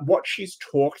 But what she's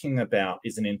talking about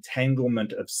is an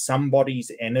entanglement of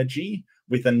somebody's energy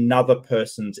with another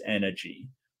person's energy,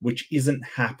 which isn't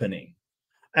happening.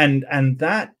 And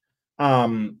that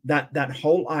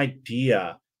whole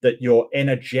idea that you're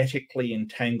energetically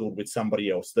entangled with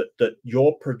somebody else, that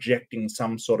you're projecting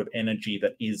some sort of energy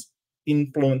that is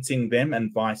influencing them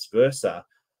and vice versa,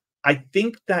 I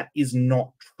think that is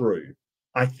not true.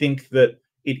 I think that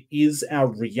it is our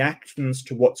reactions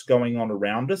to what's going on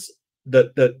around us,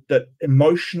 that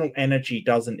emotional energy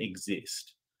doesn't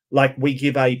exist. Like we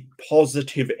give a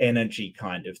positive energy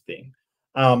kind of thing.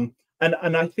 And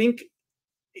I think,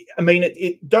 I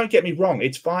mean, don't get me wrong,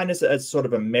 it's fine as sort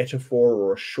of a metaphor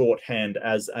or a shorthand,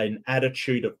 as an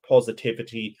attitude of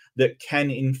positivity that can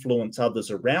influence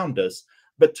others around us.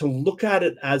 But to look at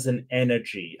it as an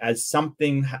energy, as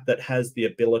something that has the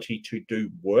ability to do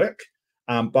work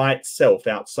by itself,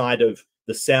 outside of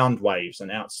the sound waves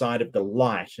and outside of the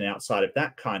light and outside of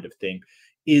that kind of thing,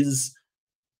 is,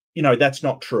 that's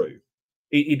not true.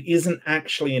 It isn't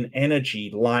actually an energy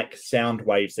like sound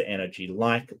waves are energy,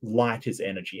 like light is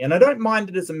energy. And I don't mind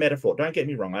it as a metaphor. Don't get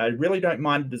me wrong. I really don't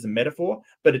mind it as a metaphor,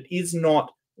 but it is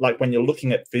not like when you're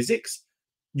looking at physics,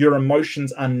 your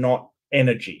emotions are not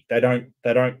energy. They don't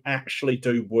actually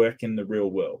do work in the real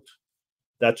world.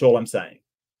 That's all I'm saying.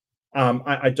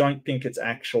 I don't think it's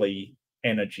actually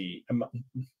energy.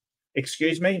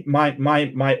 Excuse me,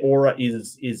 my aura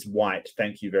is white.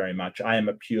 Thank you very much. I am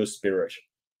a pure spirit.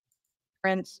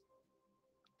 And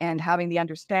having the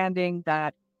understanding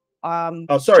that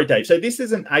oh, sorry, Dave. So this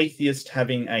is an atheist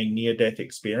having a near-death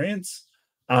experience.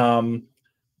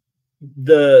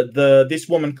 This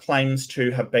woman claims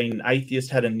to have been an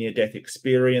atheist, had a near-death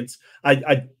experience.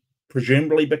 I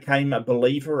presumably became a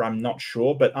believer. I'm not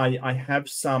sure, but I have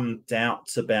some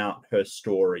doubts about her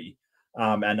story,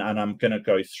 and I'm going to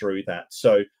go through that.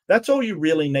 So that's all you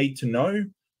really need to know.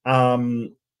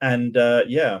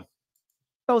 Yeah.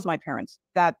 Those my parents.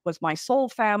 That was my soul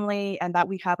family, and that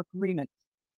we have agreements.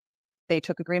 They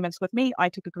took agreements with me. I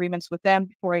took agreements with them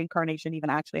before incarnation even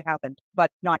actually happened.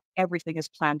 But not everything is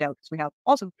planned out, because we have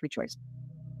also free choice.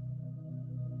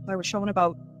 I was shown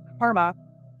about karma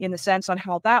in the sense on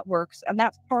how that works, and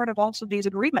that's part of also these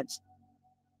agreements.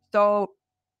 So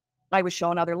I was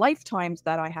shown other lifetimes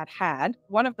that I had.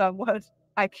 One of them was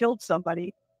I killed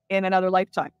somebody in another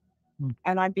lifetime,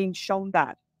 and I'm being shown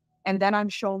that. And then I'm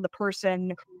shown the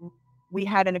person who we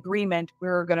had an agreement we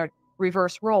were going to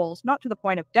reverse roles, not to the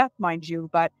point of death, mind you,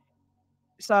 but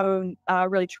some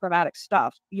really traumatic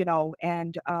stuff,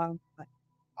 and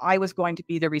I was going to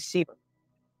be the receiver.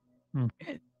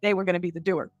 They were going to be the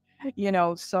doer,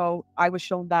 so I was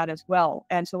shown that as well.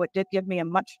 And so it did give me a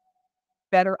much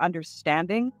better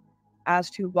understanding as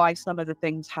to why some of the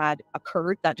things had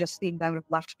occurred that just seemed out of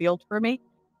left field for me.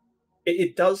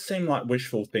 It does seem like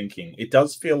wishful thinking. It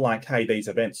does feel like, hey, these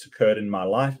events occurred in my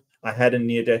life. I had a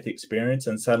near-death experience,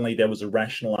 and suddenly there was a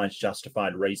rationalized,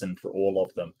 justified reason for all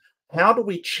of them. How do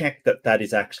we check that that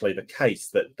is actually the case,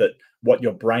 that what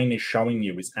your brain is showing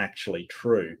you is actually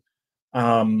true?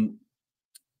 Yeah,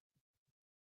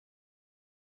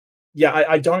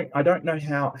 I don't know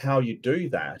how you do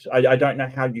that. I don't know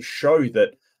how you show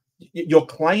that you're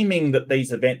claiming that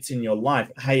these events in your life,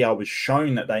 hey, I was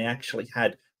shown that they actually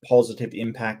had positive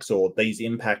impacts, or these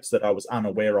impacts that I was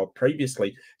unaware of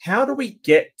previously. How do we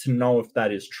get to know if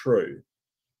that is true?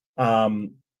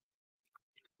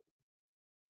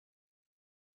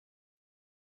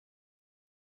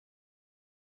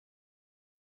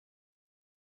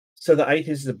 So the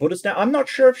atheist is a Buddhist now? I'm not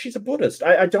sure if she's a Buddhist.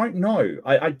 I don't know.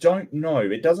 I don't know.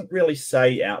 It doesn't really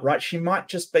say outright. She might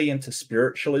just be into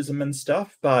spiritualism and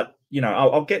stuff, but,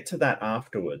 I'll get to that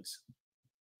afterwards.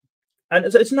 And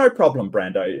it's no problem,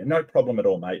 Brando. No problem at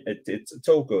all, mate. It's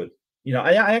all good.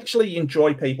 I actually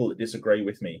enjoy people that disagree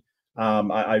with me.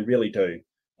 I really do.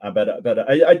 But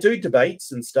I do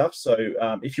debates and stuff. So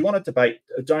if you want to debate,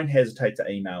 don't hesitate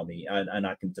to email me, and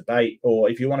I can debate. Or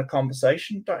if you want a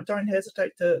conversation, don't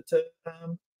hesitate to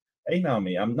email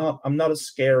me. I'm not as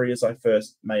scary as I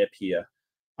first may appear.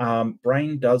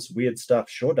 Brain does weird stuff.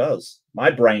 Sure does.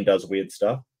 My brain does weird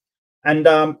stuff. And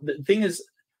the thing is,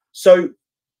 so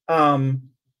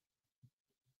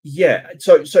Yeah.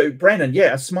 So Brandon,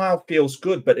 yeah, a smile feels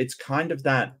good, but it's kind of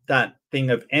that thing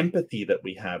of empathy that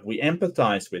we have. We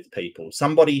empathize with people.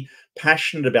 Somebody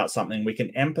passionate about something, we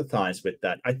can empathize with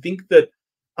that. I think that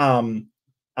um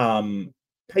um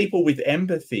people with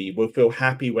empathy will feel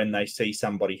happy when they see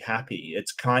somebody happy.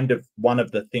 It's kind of one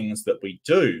of the things that we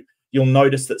do. You'll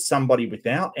notice that somebody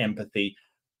without empathy,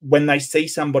 when they see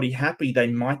somebody happy, they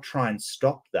might try and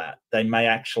stop that. They may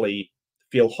actually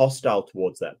feel hostile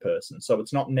towards that person. So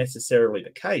it's not necessarily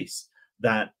the case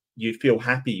that you feel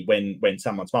happy when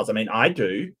someone smiles. I mean, I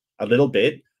do a little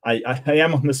bit. I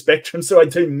am on the spectrum, so I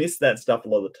do miss that stuff a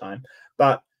lot of the time.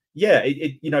 But yeah,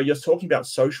 you're talking about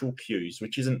social cues,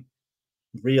 which isn't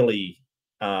really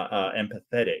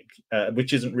empathetic,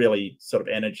 which isn't really sort of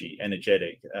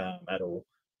energetic at all.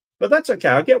 But that's okay.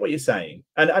 I get what you're saying,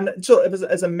 and so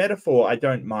as a metaphor, I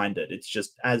don't mind it. It's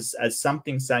just as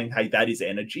something saying, "Hey, that is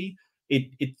energy."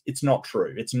 It's not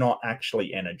true. It's not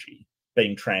actually energy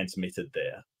being transmitted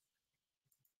there.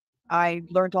 I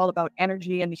learned all about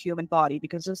energy in the human body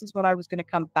because this is what I was going to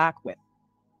come back with.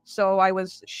 So I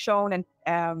was shown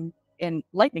in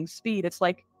lightning speed. It's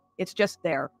like it's just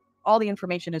there. All the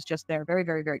information is just there, very,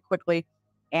 very, very quickly,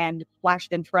 and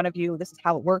flashed in front of you. This is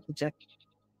how it works, just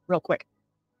real quick.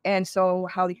 And so,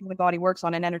 how the human body works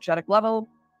on an energetic level,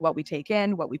 what we take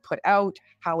in, what we put out,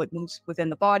 how it moves within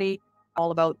the body,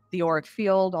 all about the auric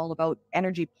field, all about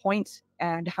energy points,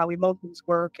 and how emotions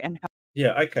work, and how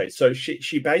Yeah, okay. So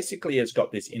she basically has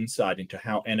got this insight into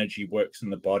how energy works in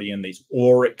the body and these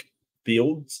auric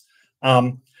fields.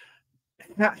 Um,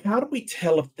 how do we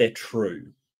tell if they're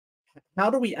true? How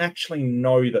do we actually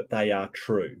know that they are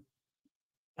true?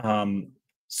 Um,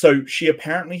 so she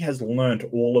apparently has learned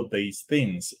all of these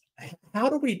things. How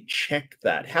do we check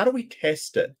that? How do we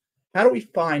test it? How do we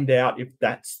find out if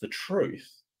that's the truth?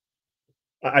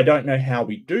 I don't know how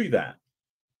we do that.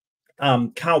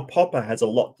 Karl Popper has a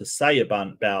lot to say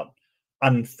about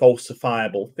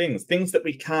unfalsifiable things, things that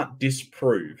we can't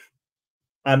disprove.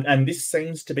 And this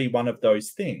seems to be one of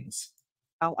those things.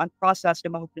 unprocessed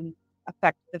emotions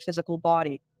affect the physical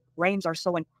body. Brains are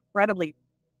so incredibly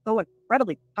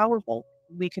powerful.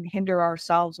 We can hinder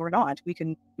ourselves or not. We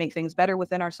can make things better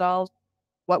within ourselves.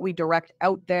 What we direct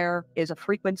out there is a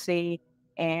frequency,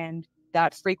 and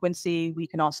that frequency we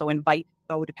can also invite.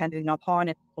 So, depending upon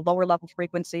it, a lower level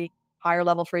frequency, higher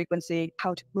level frequency,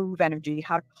 how to move energy,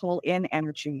 how to pull in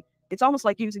energy. It's almost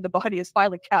like using the body as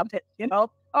filing cabinet, Oh,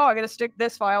 I'm going to stick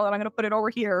this file and I'm going to put it over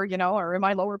here, or in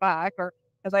my lower back, or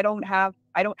because I don't have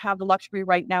the luxury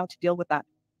right now to deal with that.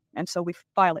 And so we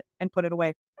file it and put it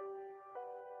away.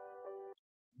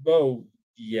 Well,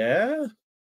 yeah,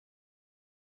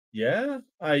 yeah.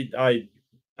 I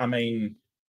mean,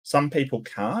 some people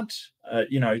can't.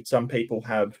 Some people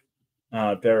have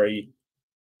very,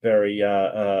 very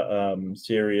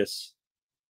serious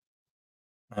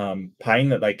pain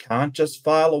that they can't just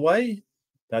file away.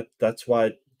 That's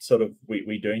why sort of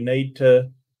we do need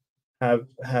to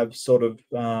have sort of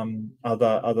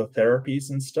other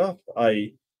therapies and stuff.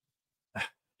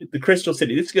 The Crystal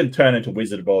City, this is going to turn into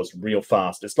Wizard of Oz real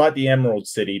fast. It's like the Emerald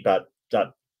City, but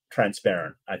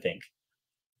transparent, I think.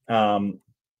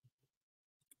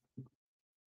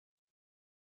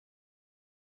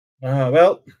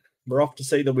 Well, we're off to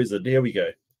see the wizard. Here we go.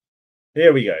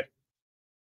 Here we go.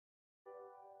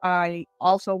 I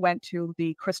also went to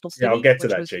the Crystal City, Yeah, I'll get to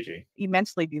which that, was Gigi.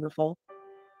 immensely beautiful.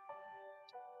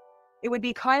 It would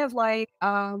be kind of like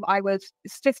I was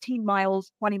 15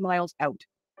 miles, 20 miles out.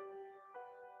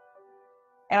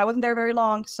 And I wasn't there very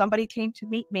long. Somebody came to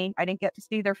meet me. I didn't get to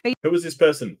see their face Who was this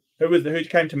person? Who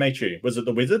came to meet you? Was it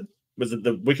the wizard? Was it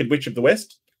the Wicked Witch of the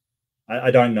West?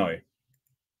 I don't know.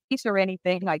 or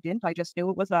anything. I didn't. I just knew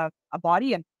it was a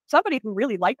body and somebody who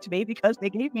really liked me because they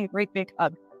gave me a great big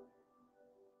hug.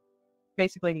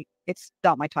 Basically, it's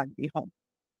not my time to be home.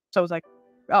 So I was like,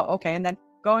 oh, okay. And then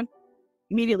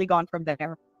immediately gone from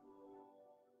there.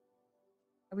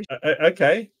 I was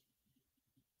Okay.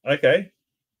 Okay.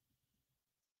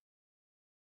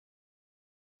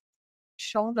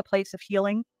 shown the place of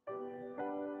healing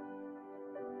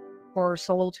for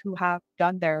souls who have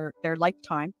done their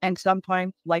lifetime. And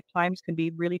sometimes lifetimes can be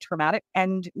really traumatic.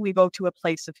 And we go to a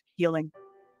place of healing.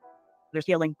 There's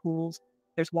healing pools.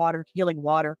 There's healing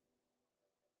water,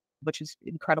 which is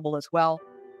incredible as well.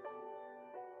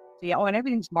 So yeah, and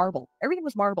everything's marble. Everything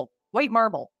was marble, white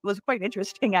marble. It was quite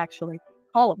interesting, actually.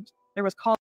 Columns. There was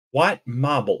columns. White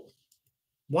marble.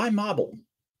 Why marble?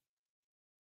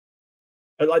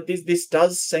 Like this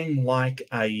does seem like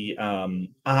a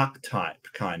archetype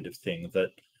kind of thing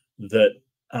that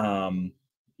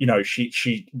you know,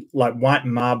 she like white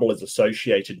marble is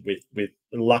associated with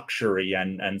luxury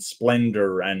and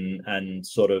splendor and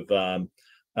sort of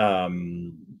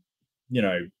you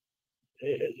know,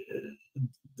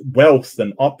 wealth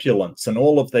and opulence and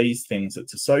all of these things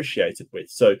it's associated with.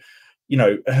 So, you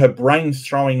know, her brain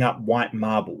throwing up white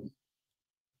marble,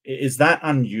 is that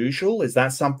unusual? Is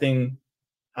that something,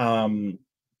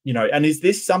 you know, and is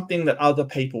this something that other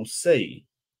people see?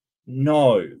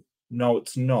 No,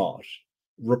 it's not.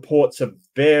 Reports are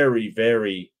very,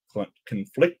 very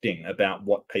conflicting about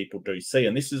what people do see,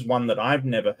 and this is one that I've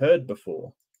never heard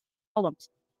before.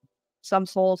 Some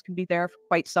souls can be there for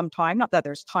quite some time. Not that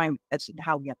there's time as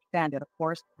how we understand it, of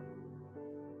course.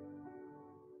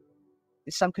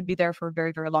 Some could be there for a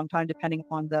very, very long time, depending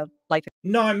upon the life.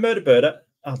 No, Murder Birder.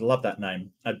 I love that name.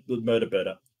 Murder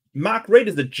Birder. Mark Reed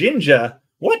is a ginger.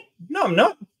 What? No, I'm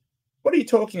not. What are you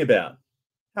talking about?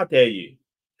 How dare you?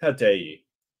 How dare you?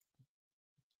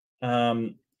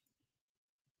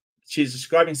 She's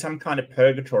describing some kind of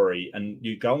purgatory, and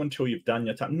you go until you've done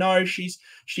your time. No, she's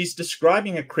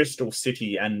describing a crystal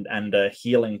city and a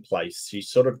healing place. She's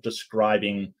sort of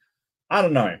describing, I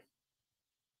don't know.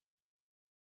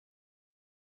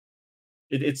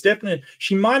 It's definitely,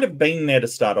 she might have been there to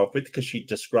start off with because she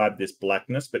described this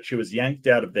blackness, but she was yanked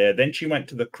out of there. Then she went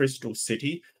to the crystal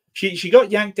city. She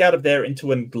got yanked out of there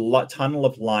into a tunnel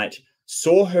of light,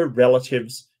 saw her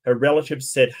relatives. Her relatives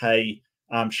said, hey,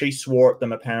 she swore at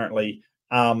them apparently.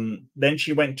 Then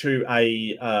she went to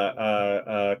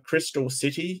a crystal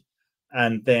city,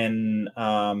 and then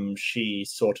she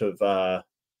sort of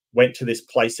went to this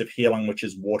place of healing, which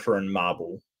is water and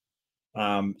marble.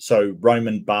 So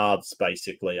Roman baths,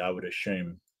 basically, I would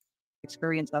assume.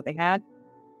 Experience that they had.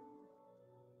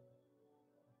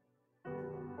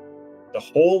 The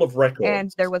Hall of Records.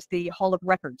 And there was the Hall of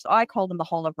Records. I call them the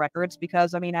Hall of Records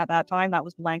because, I mean, at that time, that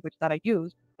was the language that I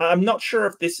used. I'm not sure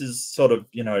if this is sort of,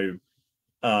 you know,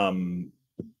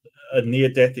 a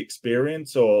near-death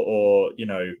experience or, you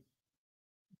know,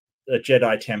 a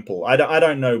Jedi temple. I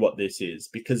don't know what this is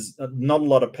because not a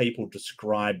lot of people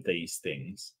describe these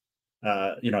things.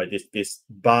 You know, this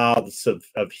baths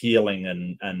of healing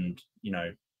and, you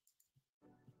know.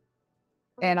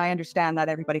 And I understand that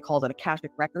everybody calls it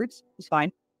Akashic Records. It's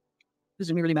fine.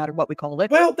 Doesn't really matter what we call it.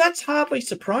 Well, that's hardly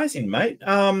surprising, mate.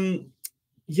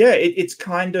 Yeah, it's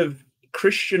kind of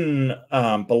Christian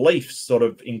beliefs sort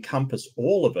of encompass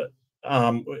all of it.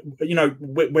 You know,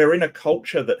 we're in a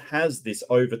culture that has this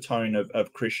overtone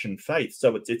of Christian faith,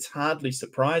 so it's hardly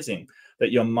surprising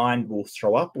that your mind will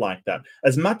throw up like that.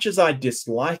 As much as I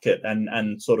dislike it,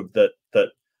 and sort of the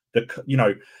you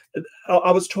know,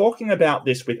 I was talking about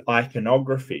this with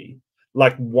iconography,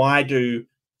 like why do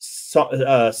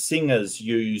singers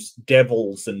use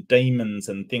devils and demons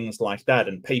and things like that,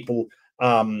 and people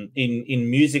in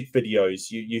music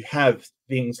videos you have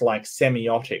things like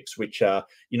semiotics, which are,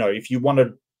 you know, if you want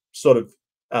to sort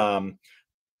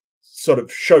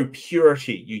of show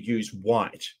purity, you use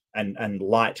white and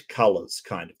light colors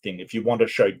kind of thing. If you want to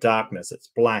show darkness,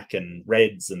 it's black and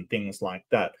reds and things like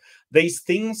that. These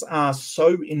things are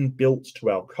so inbuilt to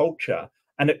our culture,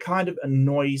 and it kind of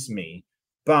annoys me.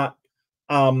 But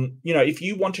you know, if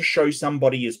you want to show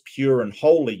somebody as pure and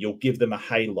holy, you'll give them a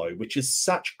halo, which is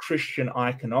such Christian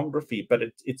iconography, but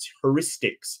it's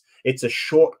heuristics. It's a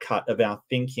shortcut of our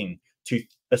thinking to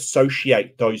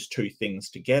associate those two things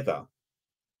together.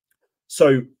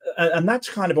 So, and that's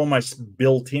kind of almost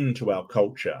built into our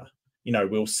culture. You know,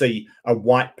 we'll see a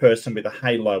white person with a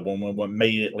halo and we'll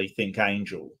immediately think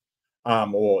angel,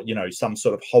 or, you know, some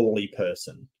sort of holy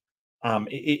person.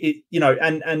 You know,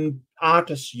 and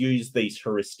artists use these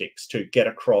heuristics to get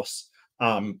across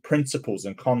principles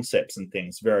and concepts and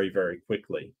things very, very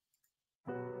quickly.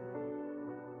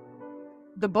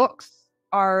 The books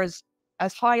are as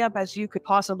high up as you could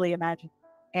possibly imagine.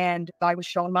 And I was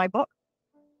shown my book.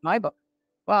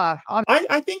 Wow.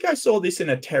 I think I saw this in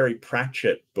a Terry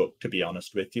Pratchett book, to be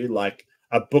honest with you, like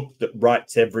a book that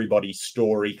writes everybody's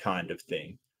story kind of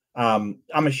thing. I'm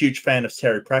a huge fan of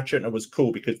Terry Pratchett, and it was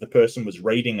cool because the person was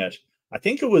reading it. I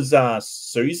think it was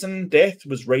Susan Death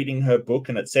was reading her book,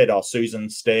 and it said, oh, Susan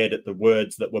stared at the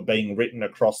words that were being written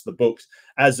across the books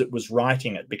as it was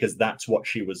writing it, because that's what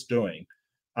she was doing.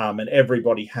 And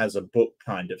everybody has a book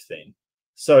kind of thing.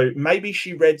 So maybe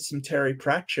she read some Terry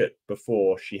Pratchett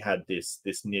before she had this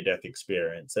near-death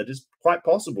experience. It is quite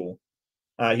possible.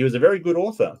 He was a very good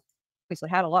author. Obviously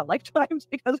had a lot of lifetimes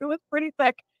because it was pretty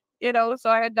thick, you know, so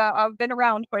I had I've been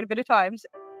around quite a bit of times.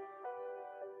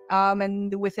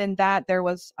 And within that, there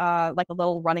was like a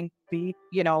little running beat,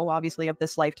 you know, obviously of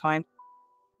this lifetime.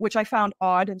 which I found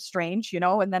odd and strange, you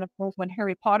know. And then, of course, when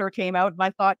Harry Potter came out, and I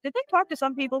thought, did they talk to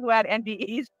some people who had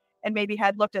NDEs and maybe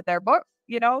had looked at their books,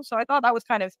 you know? So I thought that was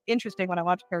kind of interesting when I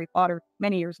watched Harry Potter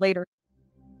many years later.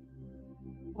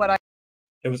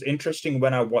 It was interesting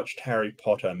when I watched Harry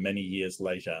Potter many years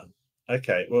later.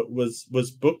 Okay,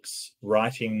 was books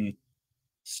writing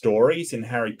stories in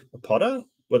Harry Potter?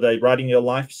 Were they writing your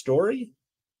life story?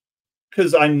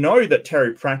 Because I know that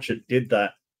Terry Pratchett did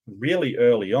that really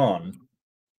early on.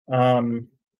 And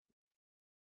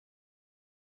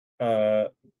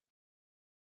that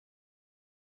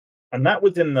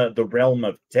was in the realm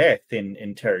of death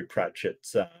in Terry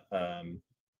Pratchett's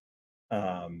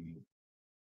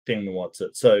thing. What's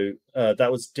it? So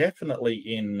that was definitely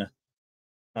in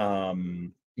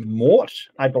Mort,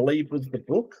 I believe was the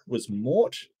book. Was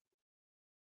Mort?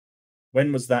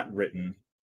 When was that written?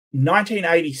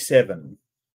 1987.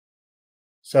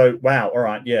 So wow, all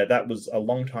right, yeah, that was a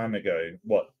long time ago.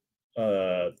 What,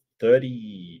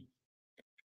 30?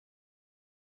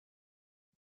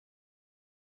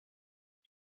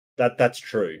 That's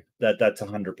true. That's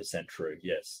 100% true.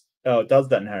 Yes. Oh, it does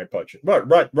that in Harry Potter.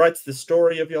 Right. Writes the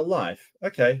story of your life.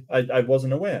 Okay, I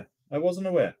wasn't aware. I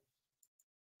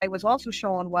was also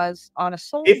shown was on a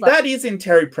soul. If that is in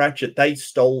Terry Pratchett, they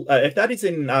stole. If that is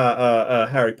in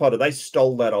Harry Potter, they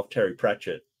stole that off Terry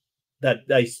Pratchett. That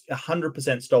they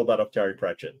 100% stole that off Terry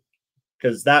Pratchett,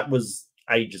 because that was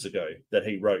ages ago that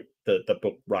he wrote the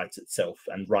book. Writes itself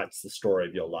and writes the story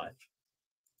of your life.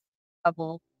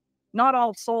 Not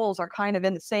all souls are kind of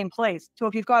in the same place. So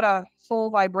if you've got a soul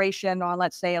vibration on,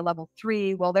 let's say, a level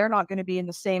 3, well, they're not going to be in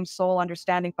the same soul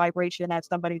understanding vibration as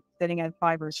somebody sitting at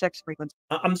 5 or 6 frequency.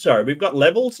 I'm sorry, we've got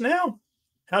levels now?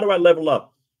 How do I level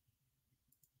up?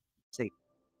 See,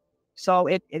 so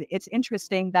it's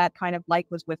interesting that kind of like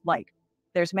was with like.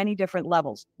 There's many different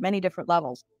levels.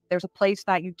 There's a place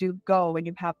that you do go and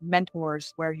you have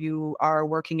mentors where you are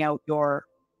working out your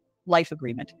life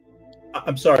agreement.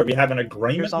 I'm sorry, we have an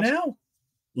agreement now?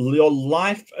 Your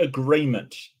life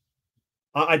agreement.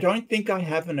 I don't think I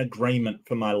have an agreement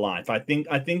for my life. I think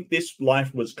this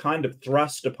life was kind of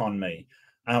thrust upon me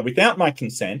without my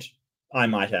consent, I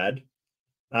might add,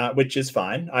 which is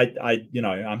fine.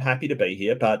 I'm happy to be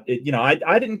here, but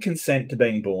I didn't consent to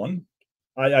being born.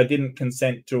 I didn't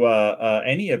consent to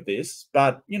any of this,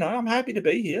 but I'm happy to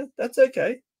be here. That's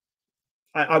okay.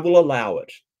 I will allow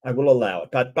it.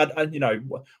 But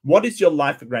what is your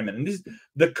life agreement? And this is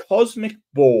the cosmic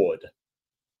board.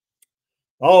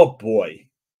 Oh boy.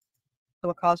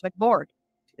 So a cosmic board,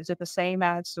 is it the same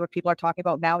as what people are talking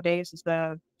about nowadays as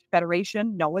the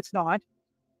Federation? No, it's not.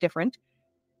 Different.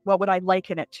 What would I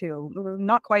liken it to?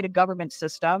 Not quite a government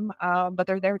system, but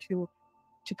they're there to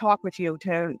talk with you,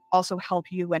 to also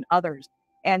help you and others.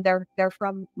 And they're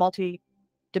from multi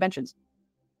dimensions.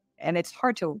 And it's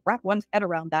hard to wrap one's head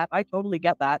around that. I totally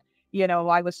get that.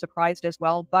 I was surprised as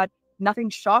well, but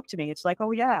nothing shocked me. It's like, oh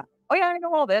yeah, I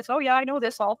know all this. Oh yeah, I know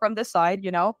this all from this side,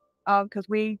 because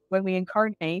when we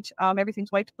incarnate,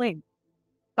 everything's wiped clean.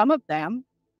 Some of them.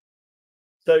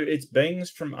 So it's beings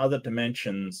from other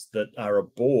dimensions that are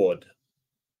aboard.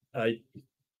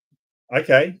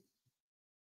 Okay.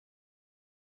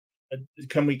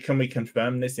 Can we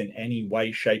confirm this in any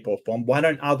way, shape, or form? Why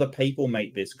don't other people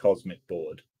make this cosmic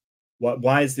board?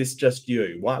 Why is this just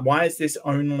you? Why is this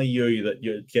only you that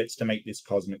gets to make this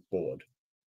cosmic board?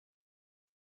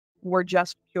 We're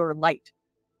just pure light.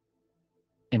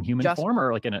 In human form,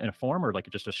 or like in a form, or like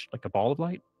just like a ball of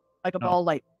light? Like a ball of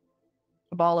light.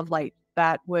 A ball of light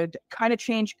that would kind of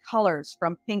change colors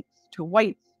from pinks to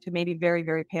whites to maybe very,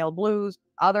 very pale blues.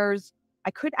 Others, I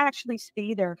could actually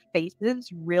see their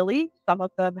faces, really. Some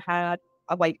of them had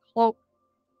a white cloak.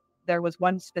 There was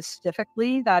one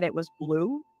specifically that it was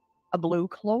blue, a blue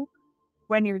cloak.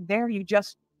 When you're there, you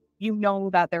know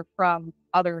that they're from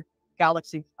other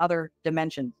galaxies, other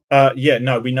dimensions. We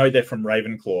know they're from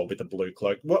Ravenclaw with a blue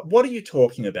cloak. What are you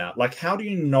talking about? Like, how do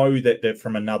you know that they're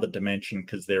from another dimension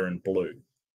because they're in blue?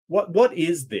 What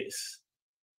is this?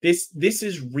 This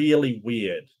is really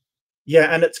weird.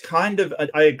 Yeah, and it's kind of,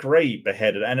 I agree,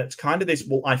 Beheaded, and it's kind of this,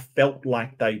 well, I felt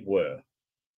like they were.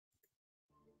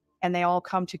 And they all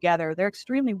come together. They're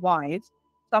extremely wise.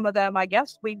 Some of them, I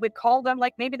guess, we would call them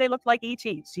like, maybe they look like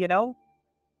ETs,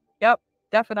 Yep,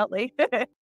 definitely.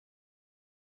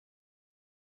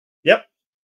 Yep.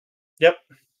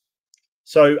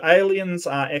 So aliens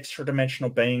are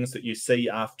extra-dimensional beings that you see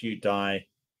after you die.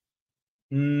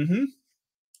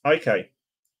 Okay.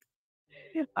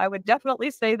 I would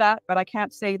definitely say that, but I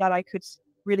can't say that I could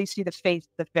really see the face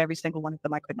of every single one of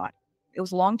them. I could not. It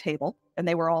was a long table, and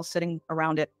they were all sitting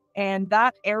around it, and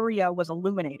that area was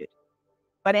illuminated.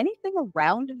 But anything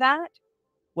around that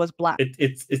was black.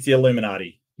 It's the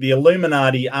Illuminati. The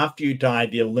Illuminati, after you die,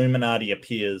 the Illuminati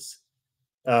appears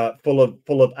full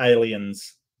of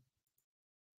aliens.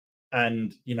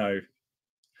 And, you know,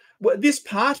 this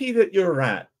party that you're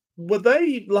at, were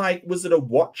they like, was it a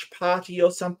watch party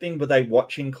or something? Were they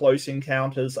watching Close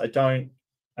Encounters? I don't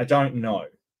know.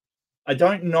 I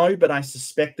don't know, but I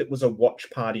suspect it was a watch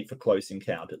party for Close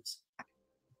Encounters.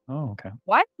 Oh, okay.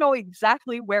 Well, I don't know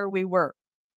exactly where we were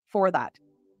for that.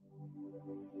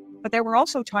 But there were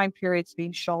also time periods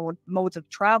being shown, modes of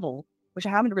travel, which I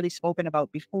haven't really spoken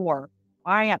about before.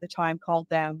 I, at the time, called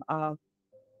them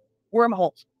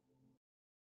wormholes.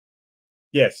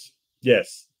 Yes,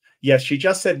 yes, yes. She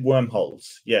just said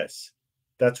wormholes. Yes,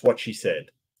 that's what she said.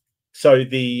 So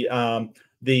the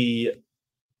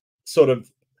sort of,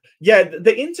 yeah,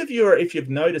 the interviewer, if you've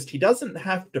noticed, he doesn't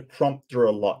have to prompt her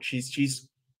a lot. She's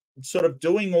sort of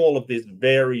doing all of this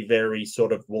very, very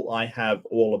sort of, well, I have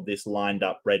all of this lined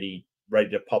up, ready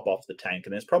to pop off the tank,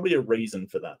 and there's probably a reason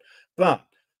for that. But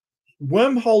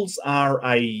wormholes are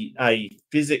a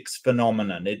physics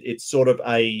phenomenon. It's sort of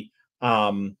a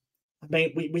I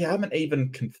mean, we haven't even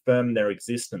confirmed their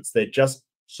existence. They're just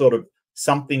sort of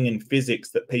something in physics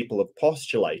that people have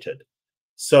postulated.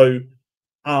 So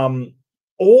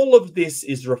all of this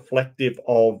is reflective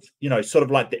of, you know, sort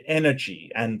of like the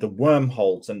energy and the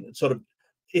wormholes, and sort of,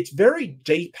 it's very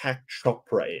Deepak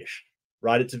Chopra-ish,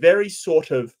 right? It's very sort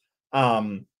of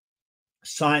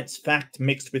science fact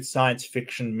mixed with science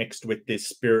fiction, mixed with this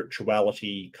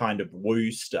spirituality kind of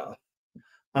woo stuff.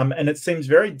 And it seems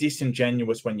very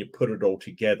disingenuous when you put it all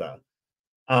together.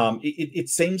 It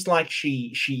seems like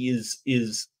she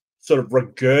is sort of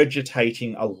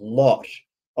regurgitating a lot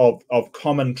of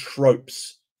common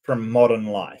tropes from modern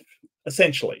life,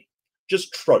 essentially,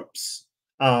 just tropes.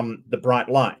 The bright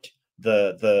light,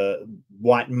 the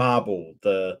white marble,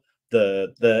 the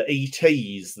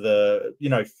ETs, the, you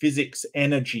know, physics,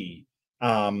 energy,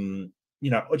 you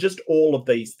know, just all of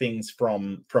these things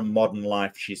from modern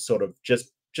life. She's sort of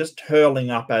just hurling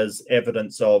up as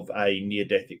evidence of a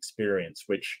near-death experience,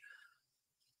 which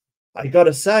I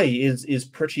gotta say is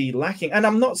pretty lacking. And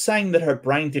I'm not saying that her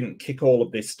brain didn't kick all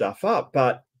of this stuff up,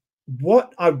 but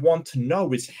what I want to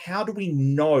know is, how do we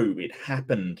know it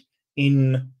happened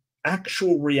in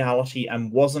actual reality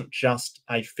and wasn't just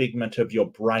a figment of your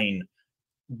brain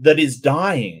that is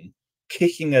dying,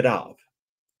 kicking it up?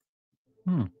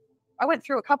 I went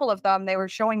through a couple of them. They were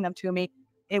showing them to me.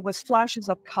 It was flashes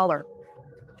of color,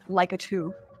 like a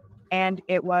tube, and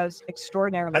it was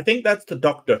extraordinarily. I think that's the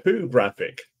Doctor Who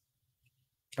graphic.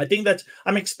 I think that's,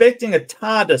 I'm expecting a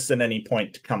TARDIS at any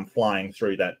point to come flying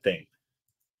through that thing.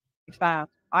 Fast.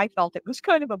 I felt it was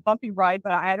kind of a bumpy ride,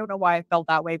 but I don't know why I felt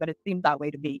that way, but it seemed that way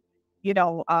to me, you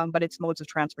know. But it's modes of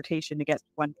transportation to get from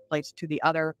one place to the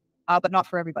other, but not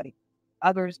for everybody.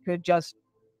 Others could just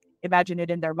imagine it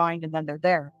in their mind and then they're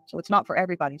there. So it's not for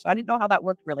everybody. So I didn't know how that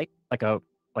worked really. Like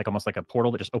almost like a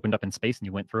portal that just opened up in space and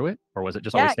you went through it? Or was it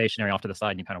just always stationary off to the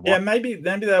side and you kind of walked? Yeah, maybe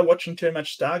they're watching too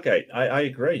much Stargate. I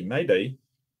agree. Maybe.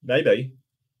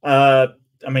 I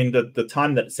mean, the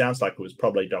time that it sounds like it was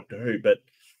probably Doctor Who, but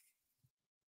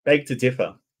beg to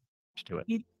differ. Do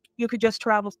it. You could just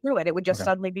travel through it. It would just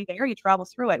suddenly be there. You travel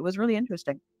through it. It was really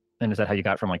interesting. And is that how you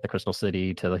got from like the Crystal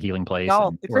City to the healing place?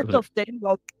 No, the Crystal City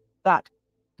was that.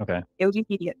 Okay. It was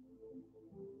immediate.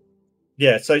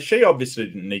 Yeah, so she obviously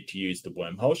didn't need to use the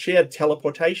wormhole. She had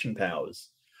teleportation powers.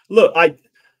 Look,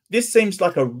 this seems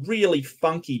like a really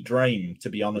funky dream, to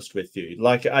be honest with you.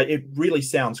 Like, it really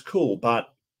sounds cool,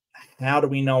 but how do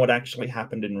we know it actually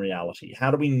happened in reality? How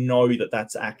do we know that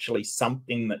that's actually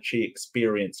something that she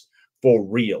experienced for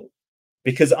real?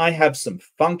 Because I have some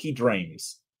funky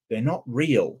dreams. They're not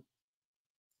real.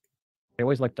 I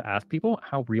always like to ask people,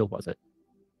 how real was it?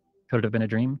 Could it have been a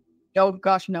dream? Oh,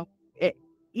 gosh, no.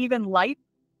 Even light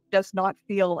does not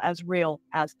feel as real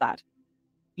as that.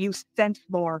 You sense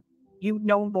more. You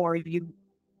know more.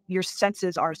 Your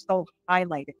senses are so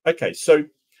highlighted. Okay, so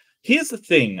here's the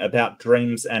thing about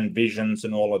dreams and visions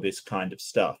and all of this kind of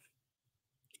stuff.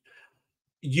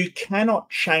 You cannot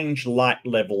change light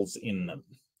levels in them,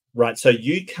 right? So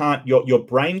you can't, your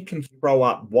brain can throw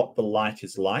up what the light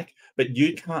is like, but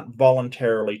you can't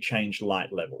voluntarily change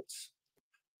light levels,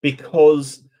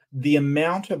 because the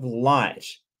amount of light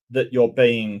that you're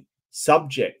being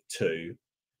subject to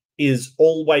is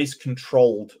always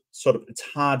controlled, sort of, it's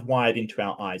hardwired into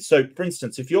our eyes. So for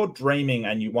instance, if you're dreaming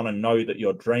and you want to know that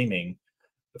you're dreaming,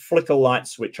 flick a light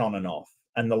switch on and off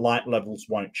and the light levels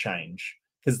won't change,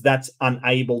 because that's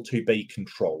unable to be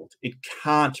controlled. It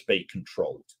can't be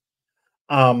controlled.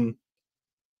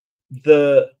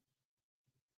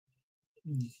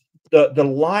 the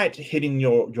light hitting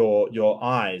your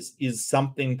eyes is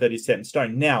something that is set in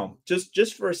stone. Now,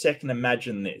 just for a second,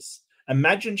 imagine this.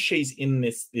 Imagine she's in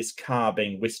this car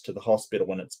being whisked to the hospital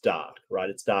when it's dark, right?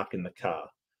 It's dark in the car.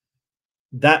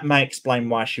 That may explain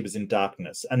why she was in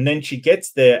darkness. And then she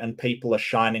gets there and people are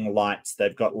shining lights.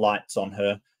 They've got lights on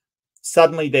her.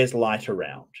 Suddenly there's light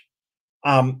around.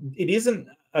 It isn't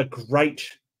a great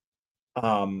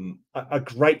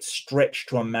stretch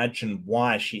to imagine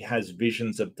why she has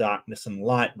visions of darkness and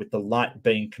light, with the light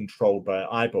being controlled by her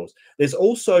eyeballs. There's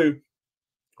also,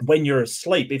 when you're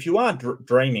asleep, if you are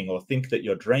dreaming or think that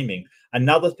you're dreaming,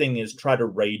 another thing is try to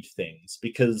read things,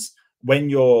 because when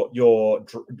you're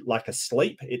like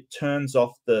asleep, it turns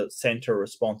off the center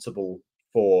responsible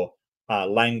for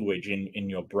language in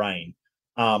your brain.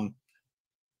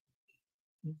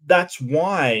 That's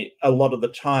why a lot of the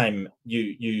time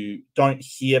you don't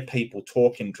hear people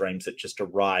talk in dreams. It just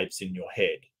arrives in your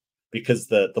head because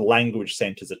the language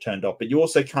centers are turned off, but you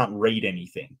also can't read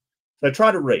anything. So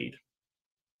try to read.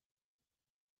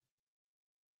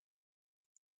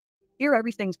 Here,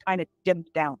 everything's kind of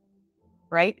dimmed down,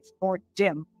 right? It's more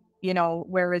dim, you know,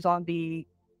 whereas on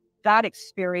that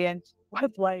experience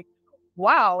was like,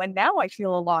 wow, and now I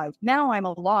feel alive. Now I'm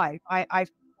alive.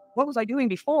 What was I doing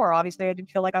before? Obviously, I didn't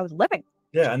feel like I was living.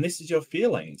 Yeah, and this is your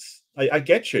feelings. I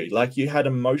get you. Like, you had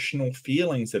emotional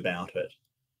feelings about it.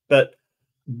 But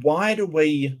why do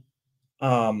we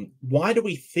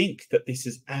think that this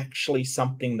is actually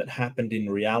something that happened in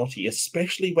reality,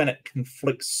 especially when it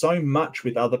conflicts so much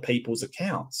with other people's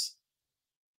accounts?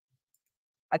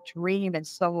 A dream is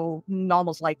so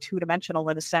almost like two-dimensional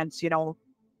in a sense, you know,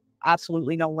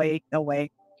 absolutely no way.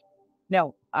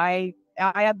 No, I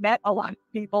have met a lot of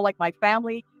people, like my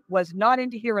family was not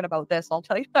into hearing about this. I'll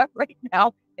tell you that right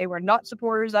now. They were not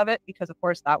supporters of it because, of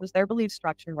course, that was their belief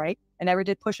structure, right? I never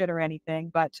did push it or anything,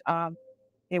 but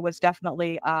it was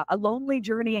definitely a lonely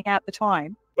journey at the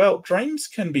time. Well, dreams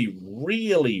can be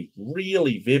really,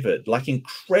 really vivid, like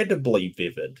incredibly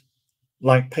vivid.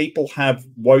 Like, people have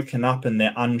woken up and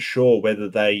they're unsure whether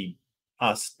they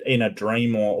are in a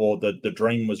dream or the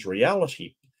dream was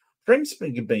reality. Dreams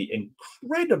can be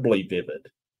incredibly vivid.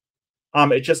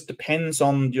 It just depends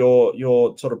on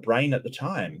your sort of brain at the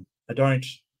time.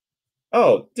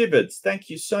 Oh, Divids, thank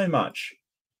you so much.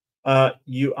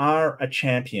 You are a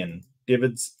champion.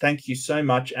 Divids, thank you so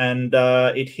much. And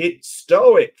it hit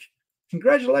Stoic.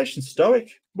 Congratulations,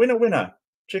 Stoic. Winner, winner.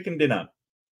 Chicken dinner.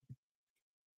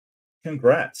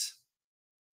 Congrats.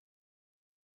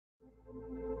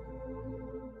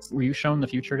 Were you shown the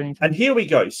future at anything? And here we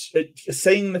go.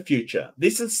 Seeing the future.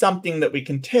 This is something that we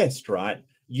can test, right?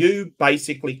 You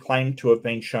basically claim to have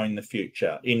been shown the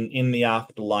future in the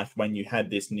afterlife when you had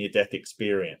this near-death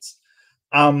experience.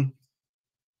 Oh,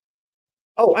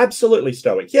 absolutely,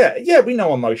 Stoic. Yeah, we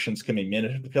know emotions can be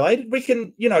manipulated. We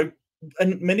can,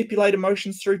 manipulate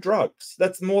emotions through drugs.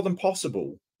 That's more than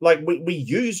possible. Like, we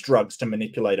use drugs to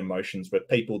manipulate emotions with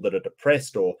people that are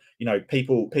depressed, or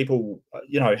people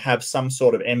have some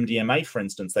sort of MDMA, for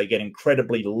instance. They get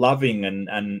incredibly loving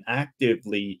and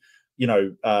actively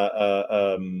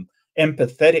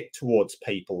empathetic towards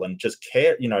people and just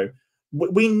care.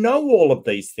 We know all of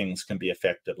these things can be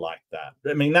affected like that.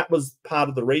 I mean, that was part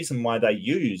of the reason why they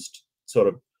used sort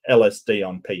of LSD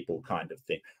on people, kind of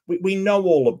thing. We know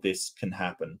all of this can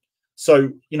happen.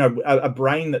 So, a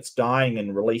brain that's dying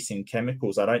and releasing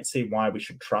chemicals, I don't see why we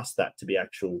should trust that to be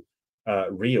actual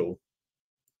real.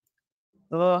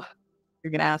 Ugh, you're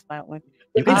going to ask that one.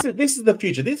 This is the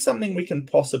future. This is something we can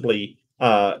possibly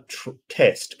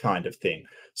test, kind of thing.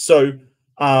 So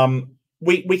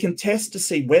we can test to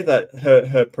see whether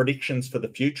her predictions for the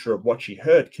future of what she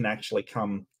heard can actually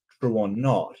come true or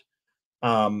not.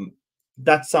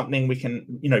 That's something we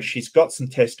can, she's got some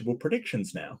testable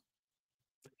predictions now.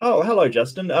 Oh, hello,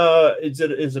 Justin. Is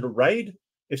it a raid?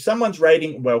 If someone's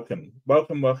raiding, welcome. I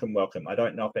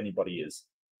don't know if anybody is.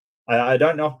 I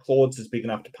don't know if Claude's is big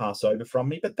enough to pass over from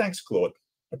me, but thanks, Claude.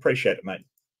 Appreciate it, mate.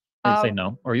 I'd say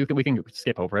no, or we can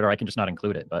skip over it, or I can just not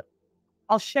include it. But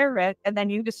I'll share it, and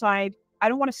then you decide. I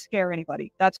don't want to scare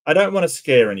anybody. I don't want to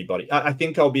scare anybody. I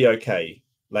think I'll be okay,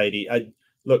 lady.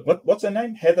 Look, what's her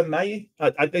name? Heather May.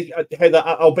 I think Heather.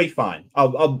 I'll be fine.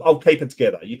 I'll keep it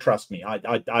together. You trust me.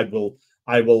 I will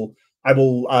woman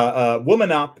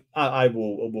up. I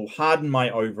will harden my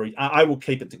ovaries. I will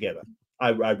keep it together. I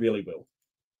really will.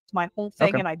 It's my whole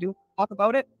thing, and I do talk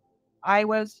about it. I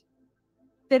was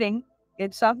sitting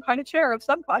in some kind of chair of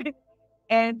some kind,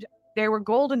 and there were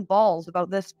golden balls about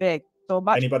this big. So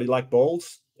much. Anybody like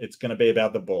balls? It's going to be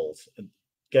about the balls.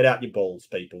 Get out your balls,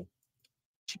 people.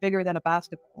 Bigger than a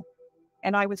basketball.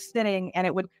 And I was sitting, and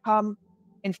it would come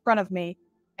in front of me,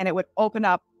 and it would open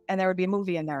up and there would be a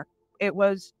movie in there. It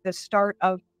was the start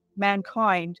of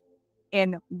mankind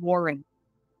in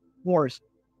wars,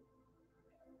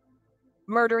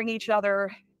 murdering each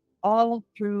other all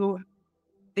through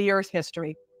the Earth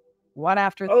history, one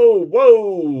after. Oh,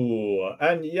 whoa!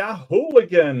 And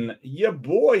Yahooligan, your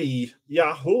boy,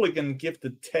 Yahooligan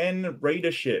gifted 10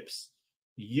 readerships.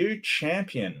 You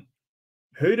champion.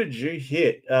 Who did you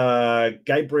hit?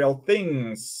 Gabriel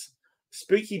Things,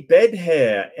 Spooky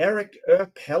Bedhair, Eric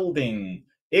Erpelding,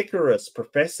 Icarus,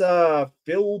 Professor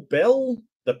Phil Bell,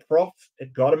 the Prof.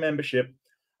 It got a membership.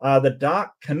 The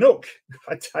Dark Canuck.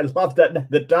 I love that.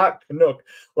 The Dark Canuck.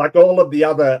 Like all of the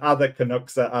other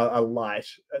Canucks are light.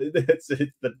 It's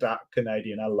the Dark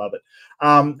Canadian. I love it.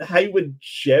 Hayward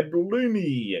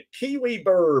Jeblumi, Kiwi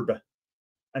Burb,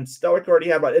 and Stoic already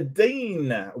had one. Dean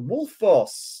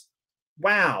Wolfos.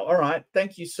 Wow. All right.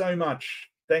 Thank you so much.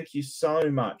 Thank you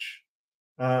so much.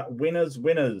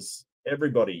 Winners,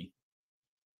 everybody.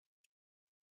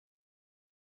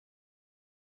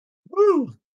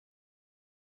 Woo!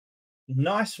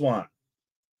 Nice one.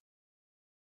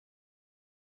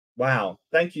 Wow.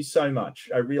 Thank you so much.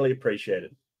 I really appreciate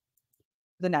it.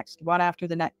 The next, one after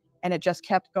the next. And it just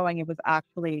kept going. It was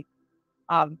actually,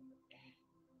 the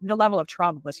level of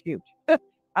trauma was huge.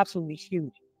 Absolutely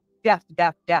huge. Death.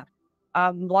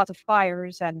 Lots of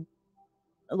fires and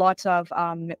lots of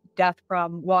death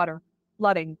from water,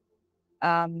 flooding,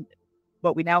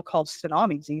 what we now call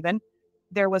tsunamis even.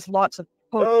 There was lots of...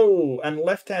 Oh, and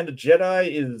Left-Handed Jedi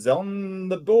is on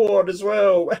the board as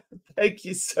well. Thank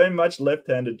you so much,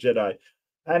 Left-Handed Jedi.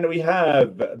 And we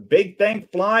have Big Thank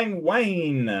Flying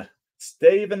Wayne,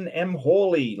 Stephen M.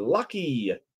 Hawley,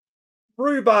 Lucky,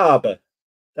 Rhubarb.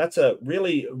 That's a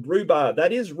really rhubarb.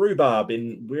 That is rhubarb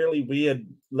in really weird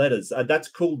letters. That's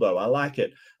cool, though. I like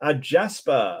it.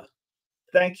 Jasper,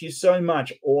 thank you so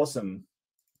much. Awesome.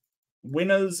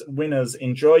 Winners.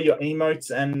 Enjoy your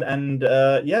emotes and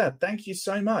yeah, thank you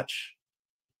so much.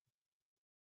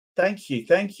 Thank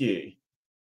you.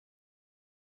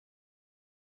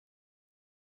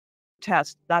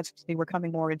 Test. That's, we're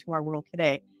coming more into our world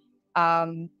today.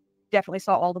 Definitely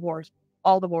saw all the wars.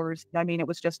 I mean, it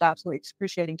was just absolutely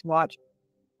excruciating to watch.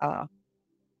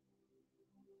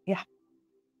 Yeah,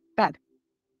 bad.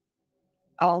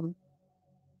 A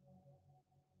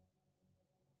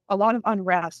lot of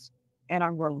unrest in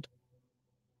our world.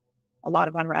 A lot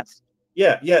of unrest.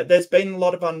 Yeah. There's been a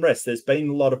lot of unrest. There's been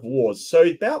a lot of wars. So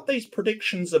about these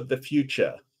predictions of the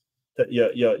future that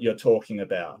you're talking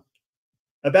about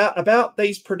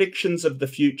these predictions of the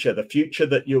future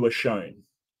that you were shown.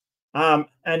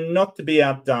 And not to be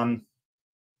outdone,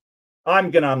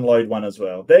 I'm going to unload one as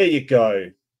well. There you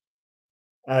go.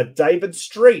 David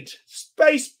Street,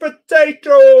 Space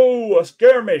Potato,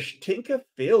 Skirmish, Tinker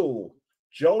Phil,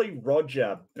 Jolly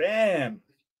Roger, bam.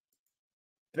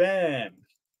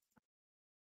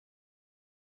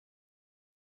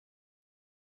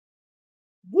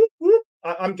 Whoop, whoop.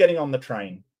 I'm getting on the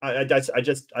train. I'm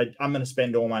going to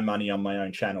spend all my money on my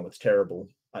own channel. It's terrible.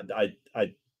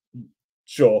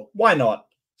 Sure, why not?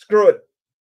 Screw it.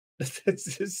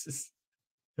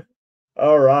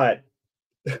 All right.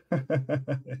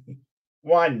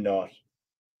 Why not?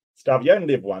 Stuff. You only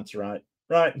live once, right?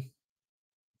 Right.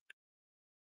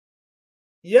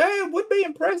 Yeah, it would be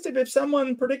impressive if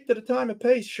someone predicted a time of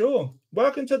peace. Sure.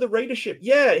 Welcome to the readership.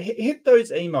 Yeah, hit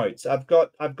those emotes. I've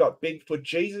got Bigfoot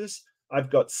Jesus. I've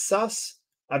got Sus.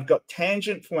 I've got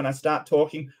Tangent for when I start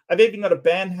talking. I've even got a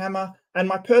band hammer, and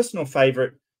my personal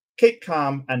favorite, Keep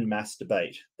Calm and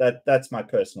Masturbate. That's my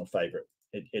personal favorite.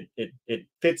 It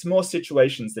fits more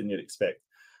situations than you'd expect.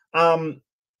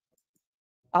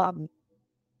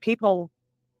 People,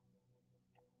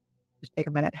 just take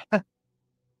a minute.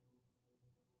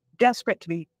 Desperate to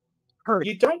be heard.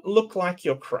 You don't look like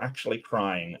you're actually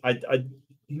crying. I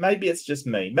maybe it's just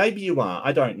me. Maybe you are.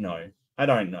 I don't know.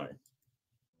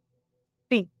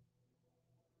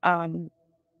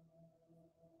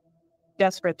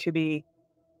 Desperate to be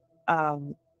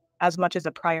as much as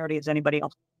a priority as anybody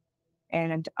else.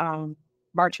 And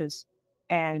marches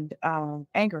and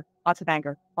anger, lots of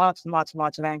anger, lots and lots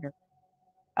of anger.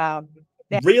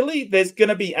 Really? There's going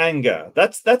to be anger.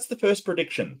 That's the first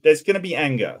prediction. There's going to be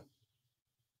anger.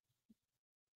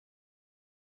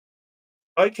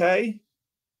 Okay.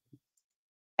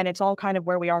 And it's all kind of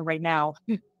where we are right now.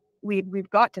 We've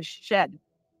got to shed.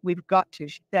 We've got to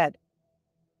shed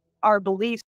our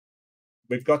beliefs.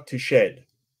 We've got to shed.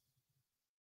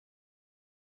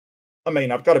 I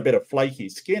mean, I've got a bit of flaky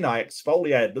skin. I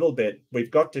exfoliate a little bit. We've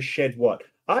got to shed what?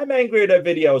 I'm angry at a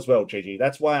video as well, Gigi.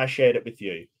 That's why I shared it with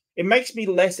you. It makes me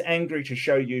less angry to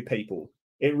show you people.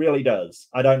 It really does.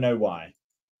 I don't know why.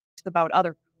 about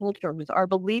other cultures, our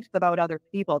beliefs about other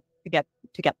people to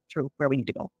get through where we need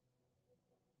to go.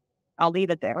 I'll leave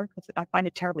it there because I find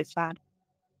it terribly sad.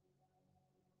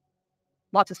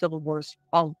 Lots of civil wars,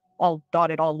 all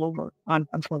dotted all over,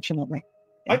 unfortunately.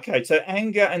 Yeah. Okay, so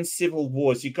anger and civil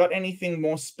wars. You got anything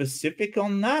more specific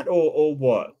on that, or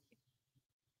what?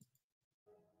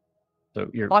 So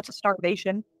you're Lots of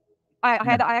starvation. I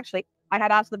had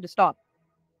asked them to stop.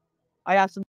 I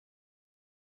asked them.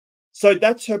 So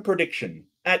that's her prediction.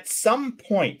 At some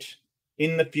point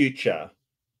in the future,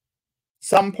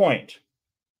 some point,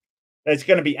 there's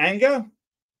going to be anger,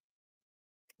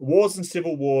 wars and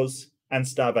civil wars, and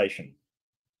starvation.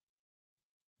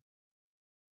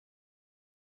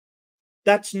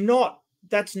 That's not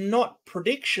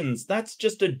predictions. That's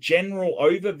just a general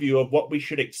overview of what we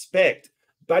should expect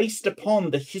based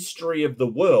upon the history of the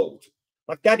world.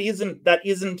 Like that isn't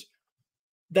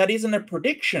a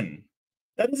prediction.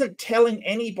 That isn't telling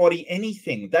anybody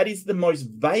anything. That is the most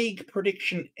vague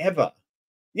prediction ever.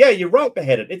 Yeah, you're right,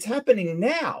 Beheaded. It's happening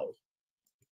now.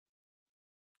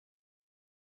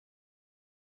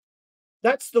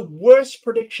 That's the worst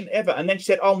prediction ever. And then she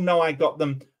said, "Oh no, I got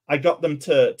them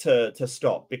to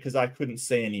stop because I couldn't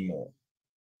see anymore."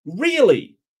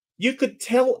 Really? You could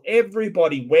tell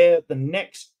everybody where the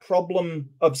next problem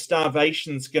of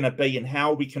starvation is going to be and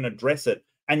how we can address it,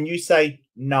 and you say,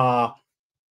 "Nah,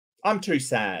 I'm too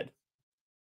sad."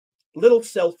 A little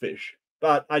selfish,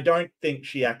 but I don't think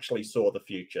she actually saw the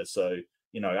future. So,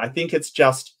 I think it's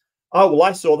just, "Oh, well,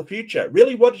 I saw the future."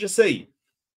 Really? What did you see?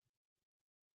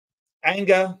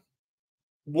 Anger,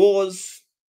 wars,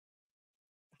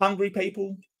 hungry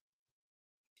people.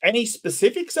 Any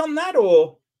specifics on that,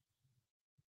 or?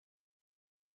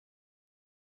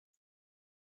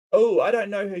 Oh, I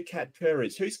don't know who Kat Kerr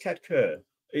is. Who's Kat Kerr?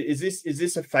 Is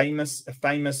this a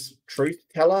famous truth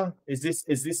teller? Is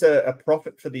this a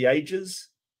prophet for the ages?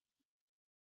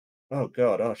 Oh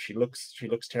God! Oh, she looks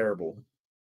terrible.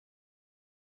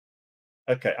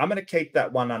 Okay, I'm going to keep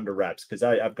that one under wraps because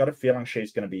I've got a feeling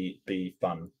she's going to be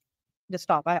fun. To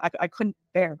stop. I couldn't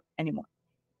bear anymore.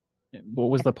 What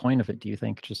was the point of it, do you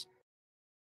think? Just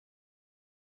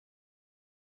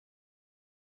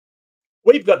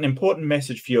We've got an important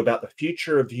message for you about the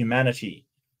future of humanity.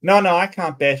 No, I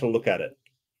can't bear to look at it.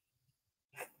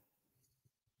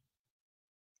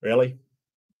 Really?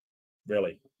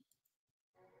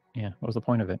 yeah, what was the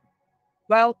point of it?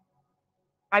 Well,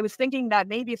 I was thinking that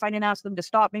maybe if I didn't ask them to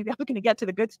stop, maybe I was going to get to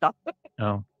the good stuff.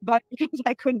 Oh, But because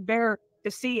I couldn't bear to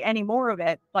see any more of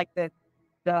it, like the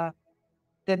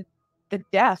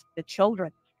death, the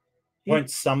children. Won't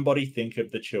somebody think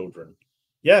of the children?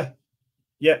 Yeah.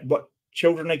 What,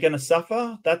 children are going to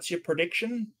suffer? That's your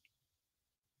prediction?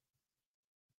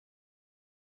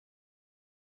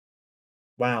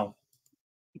 Wow.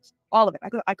 All of it.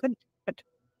 I couldn't.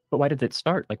 but why did it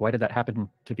start? Like, why did that happen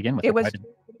to begin with? It Like, was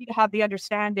to have the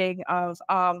understanding of,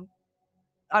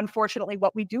 unfortunately,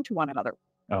 what we do to one another,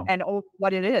 and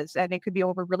what it is, and it could be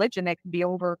over religion. It could be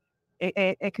over.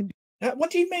 It could.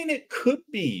 What do you mean it could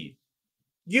be?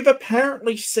 You've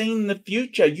apparently seen the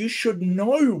future. You should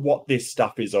know what this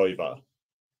stuff is over.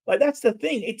 Like, that's the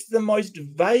thing. It's the most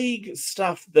vague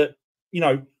stuff that,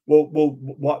 well,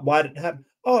 why did it happen?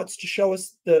 Oh, it's to show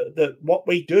us the what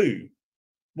we do.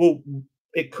 Well,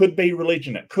 it could be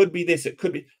religion. It could be this. It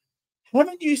could be.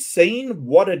 Haven't you seen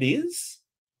what it is?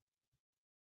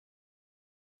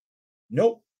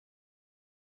 Nope.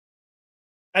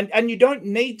 And you don't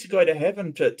need to go to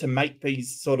heaven to make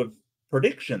these sort of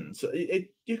predictions.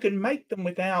 You can make them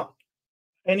without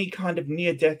any kind of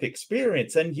near-death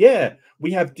experience. And yeah,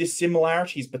 we have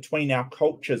dissimilarities between our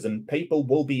cultures, and people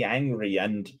will be angry,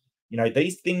 and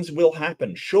these things will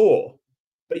happen, sure,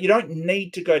 but you don't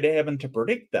need to go to heaven to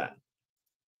predict that.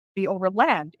 Be over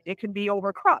land. It can be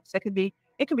over crops. It can be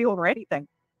over anything.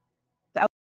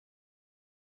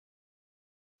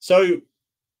 So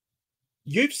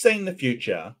you've seen the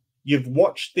future. You've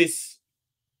watched this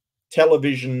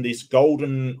television, this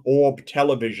golden orb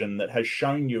television that has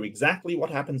shown you exactly what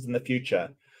happens in the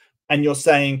future. And you're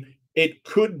saying it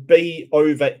could be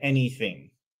over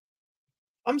anything.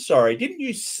 I'm sorry, didn't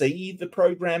you see the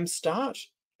program start?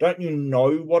 Don't you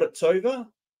know what it's over?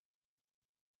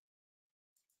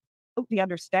 The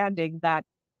understanding that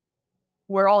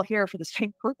we're all here for the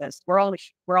same purpose. We're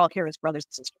all here as brothers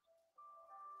and sisters.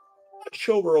 I'm not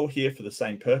sure we're all here for the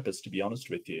same purpose, to be honest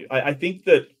with you. I think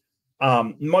that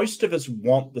most of us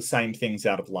want the same things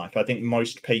out of life. I think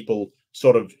most people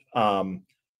sort of,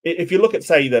 if you look at,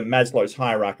 say, the Maslow's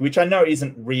hierarchy, which I know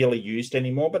isn't really used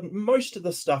anymore, but most of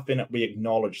the stuff in it, we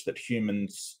acknowledge that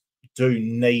humans do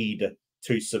need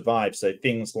to survive. So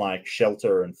things like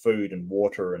shelter and food and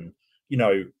water and, you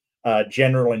know,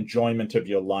 general enjoyment of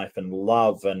your life and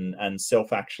love and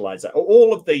self-actualization,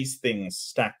 all of these things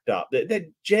stacked up, they're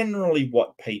generally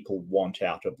what people want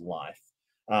out of life.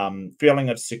 Feeling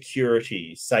of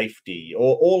security, safety,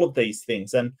 or all of these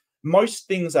things. And most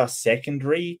things are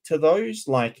secondary to those.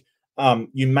 Like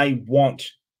you may want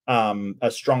a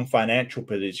strong financial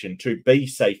position to be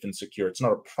safe and secure. It's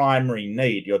not a primary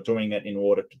need. You're doing it in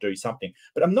order to do something.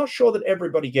 But I'm not sure that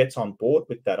everybody gets on board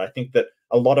with that. I think that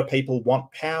a lot of people want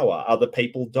power. Other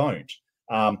people don't.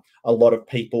 A lot of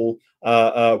people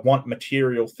want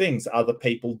material things. Other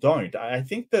people don't. I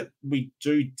think that we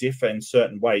do differ in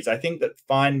certain ways. I think that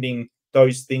finding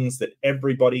those things that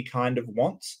everybody kind of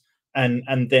wants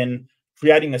and then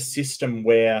creating a system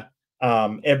where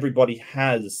everybody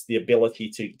has the ability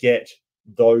to get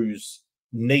those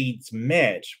needs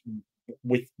met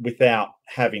without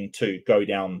having to go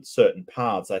down certain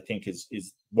paths, I think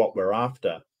is what we're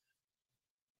after.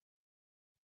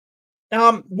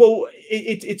 Well,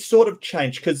 it's sort of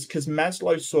changed because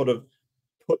Maslow sort of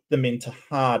put them into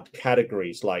hard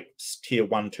categories like tier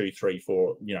 1, 2, 3,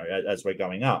 4, you know, as we're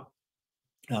going up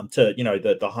to, you know,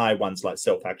 the high ones like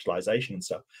self-actualization and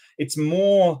stuff. It's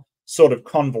more sort of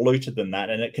convoluted than that,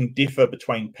 and it can differ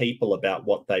between people about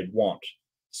what they want.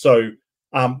 So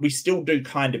we still do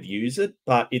kind of use it,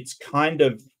 but it's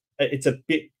a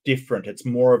bit different. It's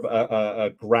more of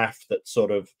a graph that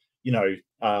sort of, you know,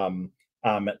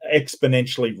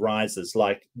 exponentially rises.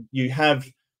 Like you have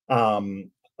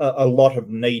a lot of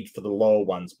need for the lower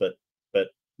ones, but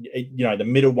you know, the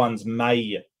middle ones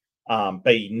may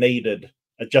be needed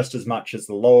just as much as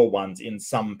the lower ones in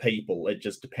some people. It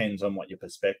just depends on what your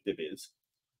perspective is.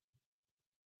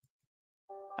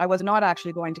 I was not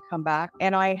actually going to come back,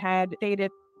 and I had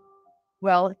stated,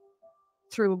 well,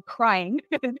 through crying,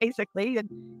 basically,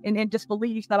 and in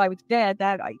disbelief that I was dead,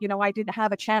 that you know, I didn't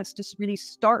have a chance to really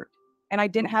start, and I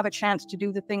didn't have a chance to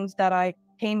do the things that I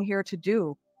came here to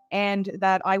do, and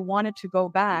that I wanted to go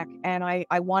back, and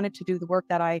I wanted to do the work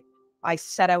that I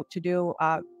set out to do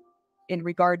in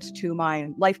regards to my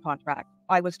life contract.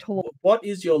 I was told. What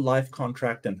is your life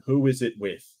contract and who is it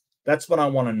with? That's what I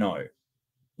want to know.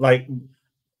 Like,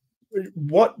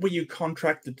 what were you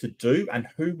contracted to do and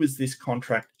who was this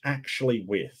contract actually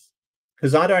with?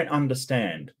 Because I don't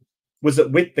understand. Was it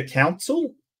with the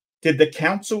council? Did the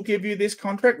council give you this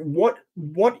contract? What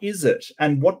is it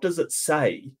and what does it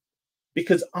say?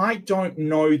 Because I don't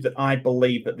know that I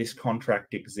believe that this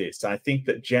contract exists. I think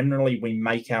that generally we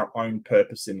make our own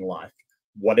purpose in life,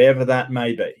 whatever that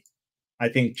may be. I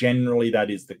think generally that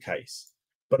is the case.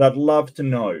 But I'd love to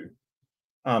know.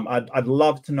 I'd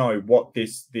love to know what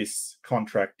this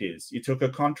contract is. You took a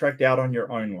contract out on your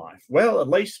own life. Well, at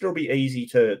least it'll be easy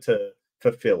to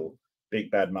fulfill, Big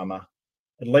Bad Mama.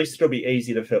 At least it'll be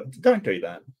easy to fulfill. Don't do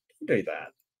that. Don't do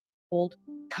that.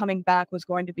 Coming back was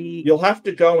going to be. You'll have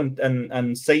to go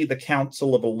and see the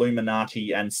Council of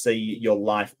Illuminati and see your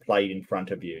life played in front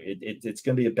of you. It's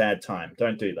going to be a bad time.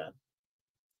 Don't do that.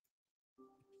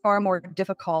 Far more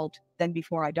difficult than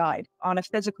before I died. On a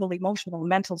physical, emotional,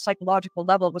 mental, psychological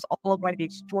level, it was all going to be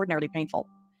extraordinarily painful.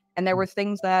 And there were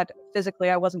things that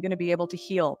physically I wasn't going to be able to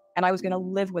heal, and I was going to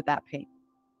live with that pain.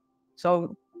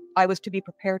 So I was to be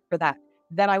prepared for that.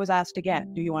 Then I was asked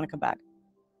again, do you want to come back?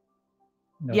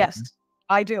 No. Yes,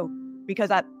 I do. Because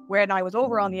when I was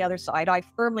over on the other side, I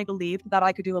firmly believed that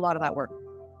I could do a lot of that work.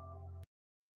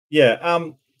 Yeah.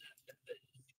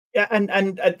 Yeah, and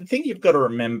the thing you've got to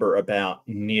remember about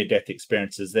near-death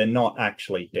experiences, they're not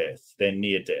actually death. They're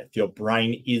near-death. Your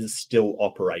brain is still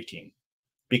operating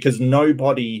because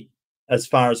nobody, as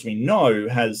far as we know,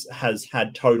 has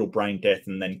had total brain death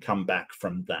and then come back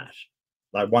from that.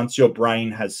 Like once your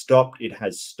brain has stopped, it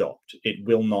has stopped. It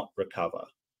will not recover.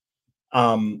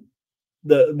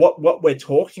 What we're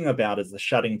talking about is the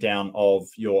shutting down of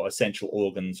your essential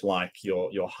organs like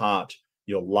your heart,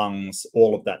 your lungs,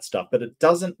 all of that stuff. But it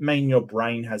doesn't mean your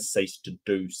brain has ceased to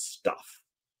do stuff.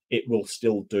 It will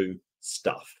still do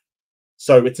stuff.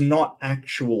 So it's not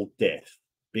actual death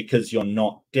because you're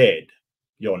not dead.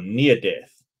 You're near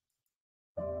death.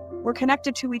 We're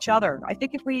connected to each other. I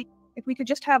think if we could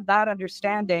just have that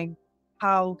understanding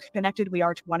how connected we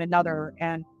are to one another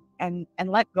and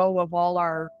let go of all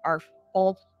our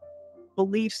false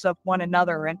beliefs of one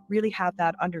another and really have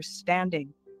that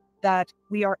understanding that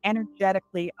we are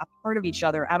energetically a part of each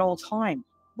other at all times.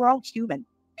 We're all human,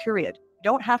 period. You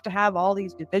don't have to have all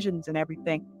these divisions and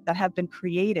everything that have been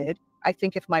created. I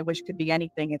think if my wish could be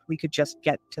anything, if we could just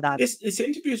get to that. This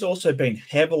interview's also been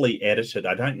heavily edited.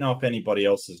 I don't know if anybody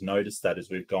else has noticed that as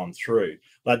we've gone through.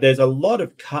 Like there's a lot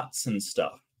of cuts and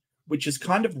stuff. which is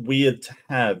kind of weird to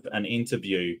have an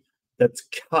interview that's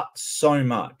cut so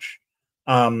much.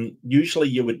 Usually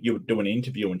you would do an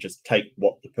interview and just take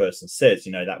what the person says.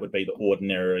 You know, that would be the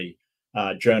ordinary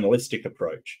journalistic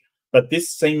approach. But this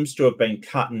seems to have been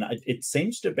cut, and it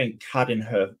seems to have been cut in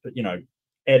her, you know,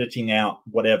 editing out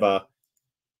whatever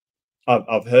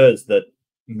of hers that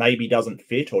maybe doesn't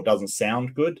fit or doesn't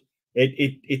sound good.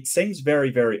 It seems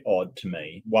very, very odd to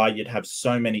me why you'd have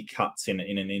so many cuts in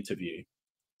an interview.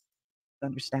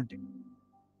 Understanding.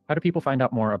 How do people find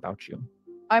out more about you?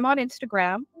 I'm on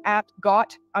Instagram at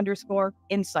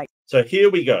got_insight. So here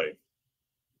we go.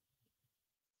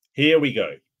 Here we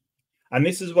go. And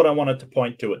this is what I wanted to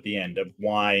point to at the end of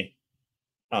why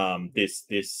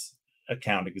this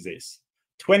account exists.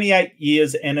 28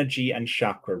 years energy and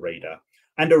chakra reader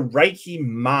and a Reiki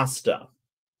master.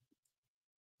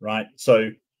 Right?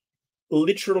 So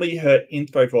literally her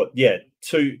info for, yeah,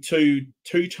 two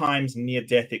times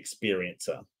near-death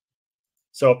experiencer.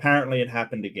 So apparently it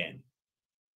happened again.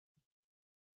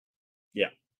 Yeah.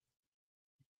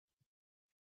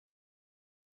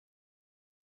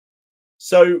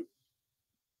 So,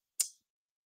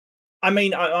 I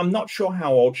mean, I'm not sure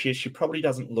how old she is. She probably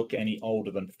doesn't look any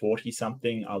older than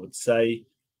 40-something, I would say.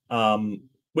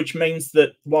 Which means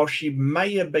that while she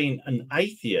may have been an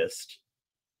atheist,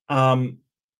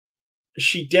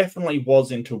 she definitely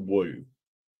was into woo.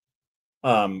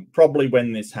 Probably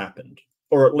when this happened,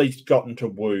 or at least got into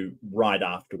woo right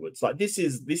afterwards. Like this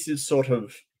is sort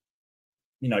of,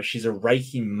 you know, she's a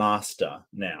Reiki master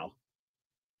now.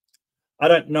 I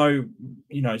don't know,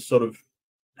 you know, sort of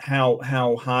how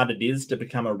hard it is to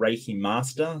become a Reiki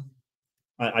master.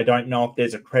 I don't know if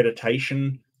there's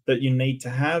accreditation that you need to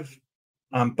have,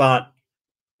 but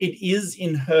it is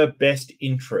in her best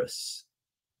interests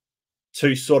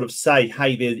to sort of say,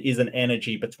 hey, there is an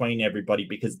energy between everybody,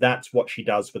 because that's what she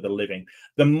does for the living.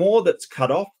 The more that's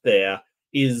cut off there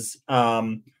is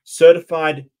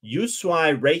certified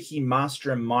Usui Reiki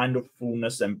master and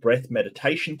mindfulness and breath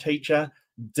meditation teacher,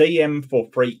 DM for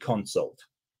free consult.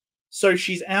 So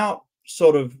she's out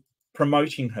sort of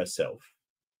promoting herself.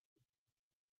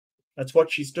 That's what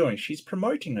she's doing. She's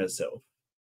promoting herself.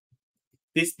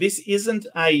 This isn't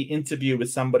a interview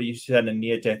with somebody who's had a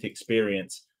near-death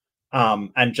experience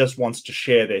and just wants to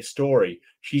share their story.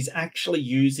 She's actually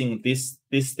using this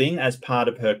thing as part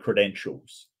of her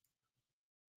credentials.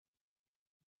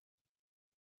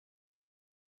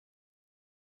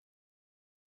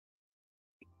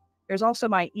 There's also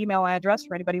my email address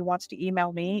for anybody who wants to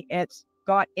email me. It's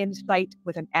gotinsight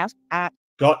with an S at.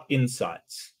 Got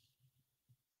insights.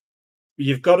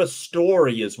 You've got a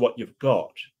story is what you've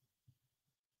got.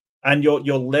 And you're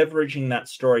leveraging that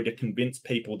story to convince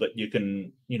people that you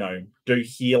can, you know, do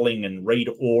healing and read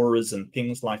auras and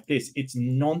things like this. It's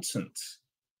nonsense.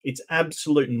 It's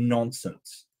absolute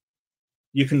nonsense.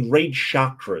 You can read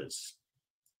chakras.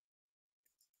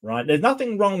 Right? There's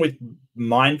nothing wrong with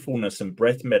mindfulness and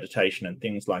breath meditation and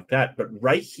things like that, but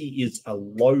Reiki is a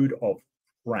load of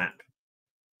crap.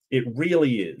 It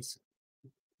really is.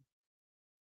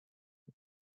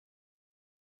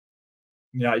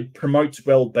 You know, it promotes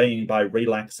well-being by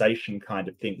relaxation kind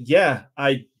of thing. Yeah,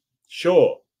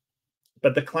 sure.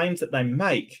 But the claims that they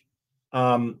make,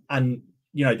 and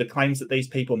you know, the claims that these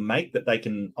people make that they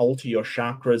can alter your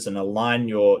chakras and align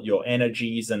your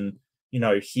energies and, you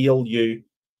know, heal you.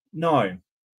 No.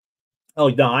 Oh,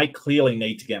 no, I clearly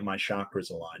need to get my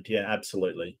chakras aligned. Yeah,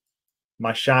 absolutely.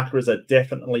 My chakras are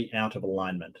definitely out of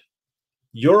alignment.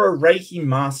 You're a Reiki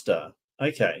master.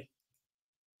 Okay.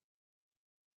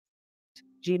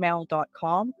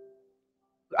 gmail.com.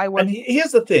 And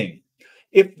here's the thing.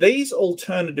 If these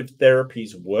alternative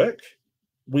therapies work,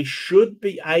 we should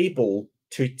be able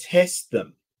to test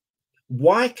them.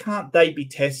 Why can't they be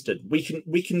tested? We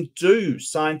can do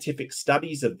scientific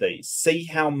studies of these, see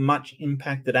how much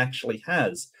impact it actually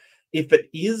has. If it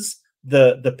is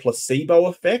the placebo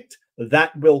effect,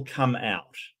 that will come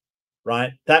out,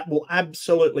 right? That will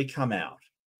absolutely come out.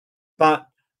 But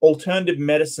alternative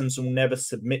medicines will never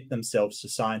submit themselves to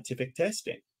scientific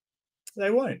testing.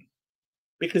 They won't,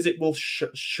 because it will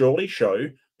surely show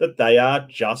that they are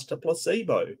just a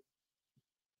placebo.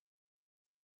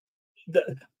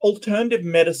 The alternative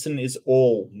medicine is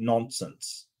all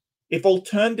nonsense. If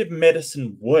alternative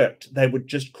medicine worked, they would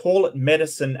just call it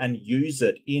medicine and use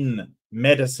it in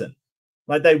medicine.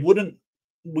 Like we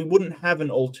wouldn't have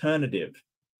an alternative.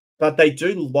 But they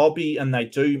do lobby and they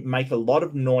do make a lot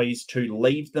of noise to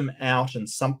leave them out and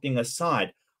something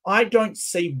aside. I don't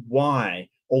see why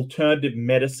alternative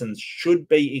medicines should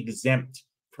be exempt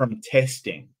from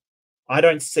testing. I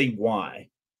don't see why.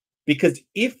 Because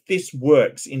if this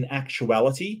works in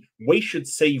actuality, we should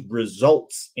see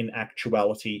results in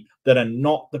actuality that are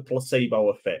not the placebo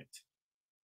effect.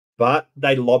 But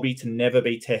they lobby to never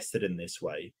be tested in this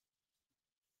way.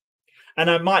 And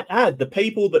I might add, the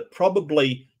people that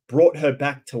probably brought her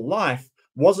back to life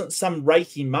wasn't some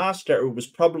Reiki master. It was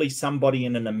probably somebody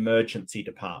in an emergency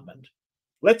department.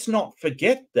 Let's not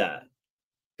forget that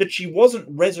she wasn't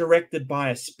resurrected by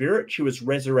a spirit. She was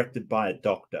resurrected by a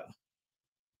doctor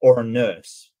or a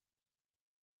nurse.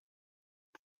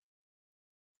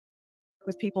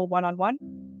 With people one-on-one.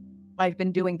 I've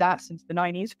been doing that since the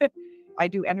 90s. I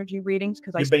do energy readings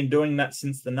because You've been doing that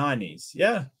since the 90s.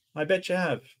 Yeah, I bet you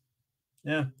have.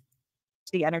 Yeah.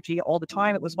 See energy all the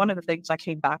time. It was one of the things I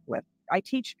came back with. I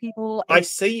teach people. I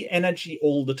see energy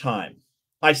all the time.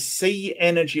 I see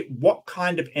energy. What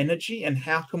kind of energy, and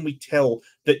how can we tell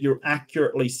that you're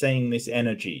accurately seeing this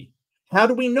energy? How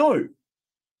do we know?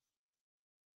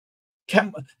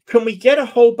 Can we get a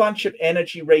whole bunch of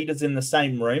energy readers in the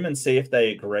same room and see if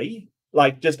they agree?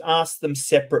 Like, just ask them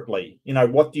separately, you know,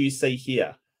 what do you see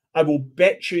here? I will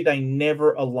bet you they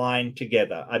never align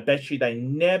together. I bet you they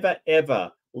never,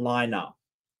 ever line up.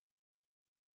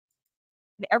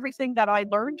 Everything that I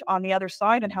learned on the other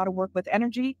side and how to work with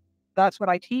energy, that's what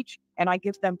I teach. And I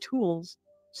give them tools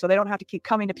so they don't have to keep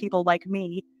coming to people like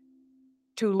me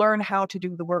to learn how to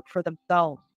do the work for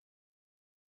themselves.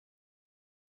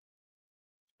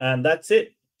 And that's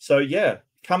it. So yeah,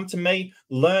 come to me,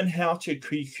 learn how to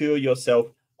cure yourself.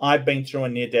 I've been through a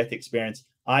near-death experience.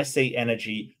 I see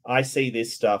energy. I see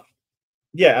this stuff.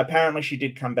 Yeah, apparently she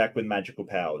did come back with magical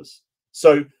powers.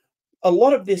 So a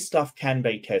lot of this stuff can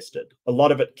be tested. A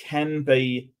lot of it can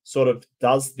be sort of,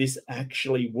 does this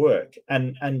actually work?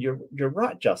 And you're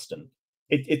right, Justin.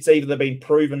 It's either been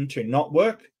proven to not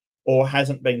work or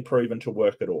hasn't been proven to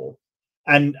work at all.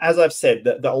 And as I've said,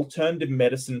 the alternative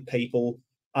medicine people,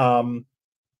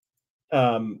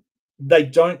 they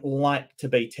don't like to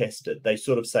be tested. They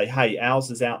sort of say, hey,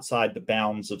 ours is outside the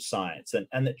bounds of science,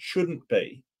 and it shouldn't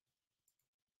be.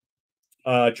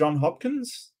 John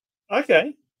Hopkins?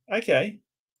 Okay.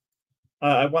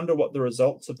 I wonder what the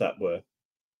results of that were.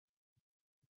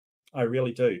 I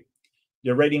really do.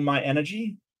 You're reading my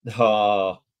energy?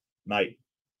 Oh, mate.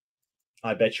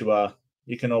 I bet you are.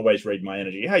 You can always read my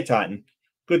energy. Hey, Titan.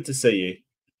 Good to see you.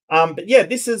 But yeah,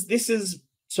 this is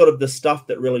sort of the stuff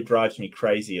that really drives me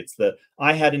crazy. It's the,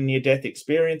 I had a near-death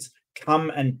experience,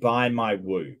 come and buy my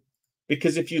woo.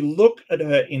 Because if you look at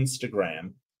her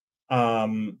Instagram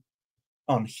on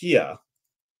here,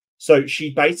 so she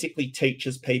basically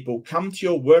teaches people, come to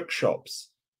your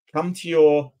workshops, come to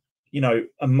your, you know,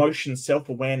 emotion,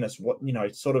 self-awareness, what, you know,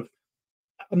 sort of,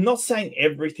 I'm not saying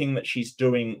everything that she's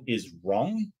doing is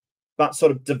wrong, but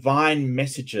sort of divine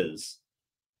messages.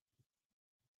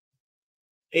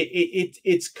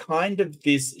 It's kind of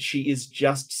this, she is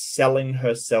just selling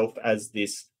herself as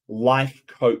this life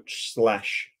coach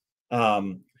slash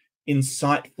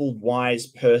insightful, wise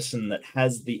person that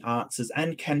has the answers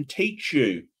and can teach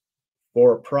you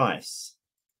for a price.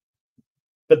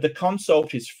 But the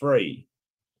consult is free.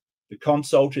 The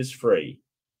consult is free.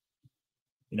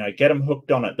 You know, get them hooked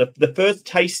on it. The first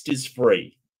taste is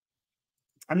free.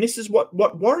 And this is what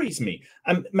worries me.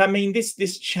 I mean,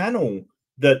 this channel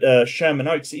that Sherman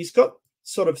Oaks, he's got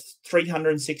sort of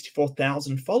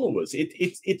 364,000 followers.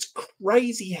 It's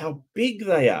crazy how big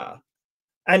they are.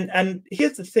 And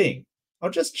here's the thing. I'll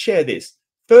just share this.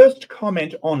 First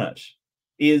comment on it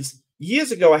is,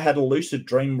 years ago, I had a lucid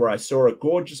dream where I saw a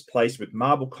gorgeous place with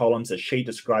marble columns, as she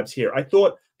describes here. I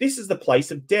thought, this is the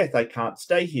place of death. I can't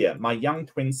stay here. My young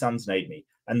twin sons need me.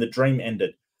 And the dream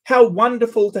ended. How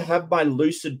wonderful to have my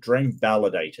lucid dream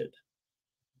validated.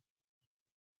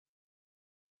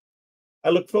 I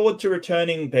look forward to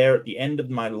returning there at the end of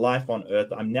my life on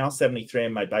Earth. I'm now 73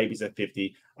 and my babies are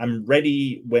 50. I'm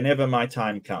ready whenever my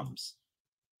time comes.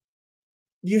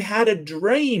 You had a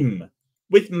dream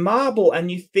with marble and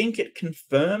you think it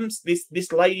confirms,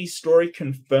 this lady's story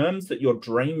confirms that your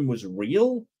dream was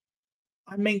real?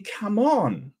 I mean, come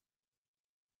on.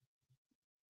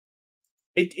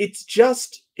 It's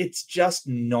just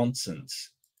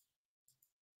nonsense.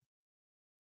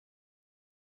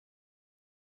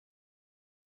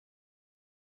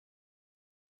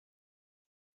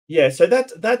 Yeah, so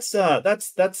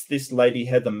that's this lady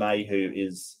Heather May, who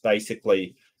is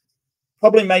basically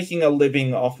probably making a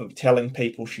living off of telling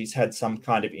people she's had some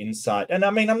kind of insight. And I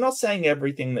mean, I'm not saying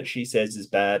everything that she says is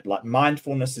bad. Like,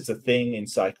 mindfulness is a thing in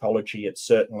psychology. It's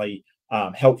certainly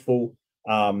helpful.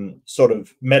 Sort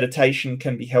of meditation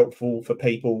can be helpful for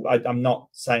people. I'm not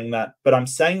saying that, but I'm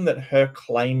saying that her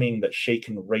claiming that she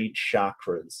can read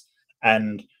chakras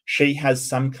and she has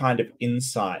some kind of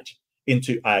insight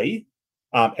into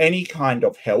any kind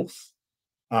of health,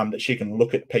 that she can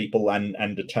look at people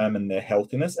and determine their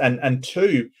healthiness, and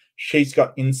two, she's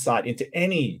got insight into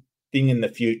anything in the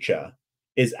future,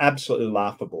 is absolutely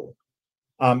laughable.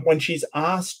 When she's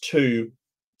asked to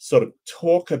sort of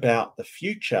talk about the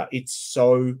future, it's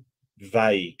so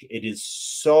vague. It is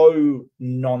so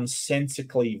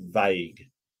nonsensically vague,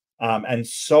 and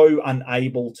so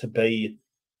unable to be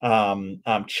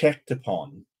checked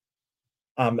upon.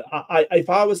 If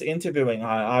I was interviewing,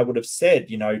 I would have said,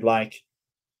 you know, like,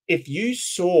 if you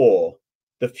saw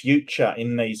the future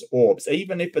in these orbs,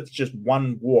 even if it's just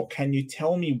one war, can you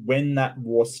tell me when that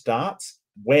war starts,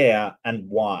 where, and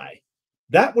why?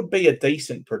 That would be a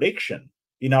decent prediction.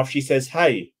 You know, if she says,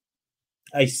 hey,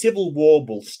 a civil war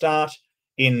will start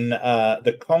in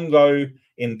the Congo,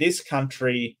 in this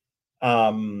country,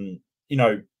 you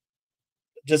know,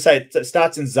 just say it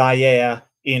starts in Zaire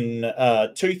in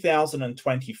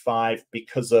 2025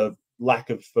 because of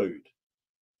lack of food.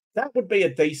 That would be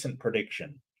a decent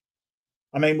prediction.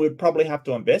 I mean, we'd probably have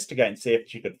to investigate and see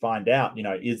if you could find out, you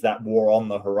know, is that war on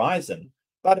the horizon?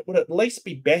 But it would at least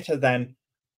be better than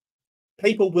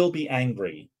people will be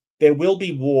angry. There will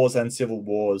be wars and civil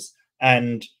wars,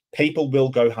 and people will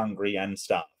go hungry and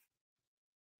starve.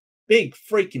 Big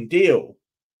freaking deal.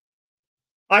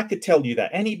 I could tell you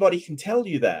that. Anybody can tell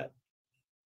you that.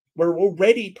 We're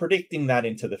already predicting that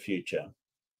into the future.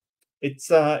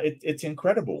 It's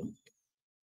incredible.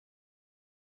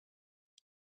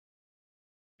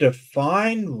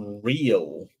 Define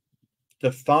real.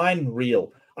 Define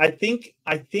real. I think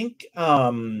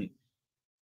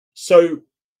so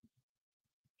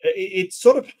it's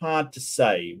sort of hard to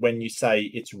say when you say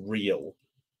it's real,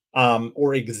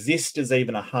 or exist is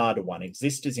even a harder one.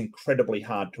 Exist is incredibly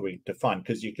hard to define,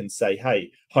 because you can say,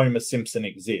 hey, Homer Simpson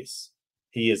exists.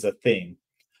 He is a thing.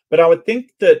 But I would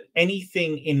think that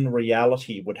anything in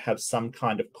reality would have some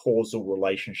kind of causal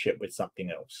relationship with something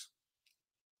else.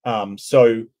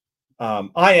 So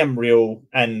I am real,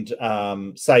 and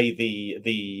say the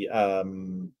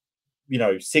you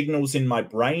know, signals in my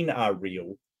brain are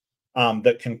real,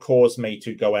 that can cause me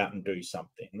to go out and do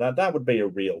something. That would be a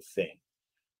real thing.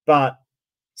 But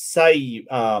say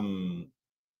Ryu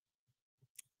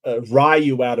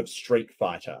out of Street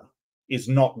Fighter is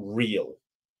not real,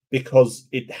 because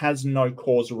it has no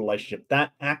causal relationship.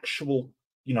 That actual,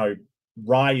 you know,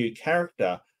 Ryu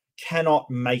character cannot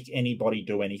make anybody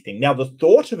do anything. Now, the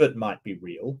thought of it might be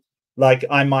real. Like,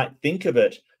 I might think of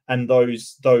it, and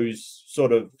those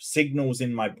sort of signals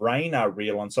in my brain are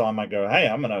real, and so I might go, hey,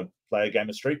 I'm going to play a game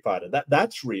of Street Fighter.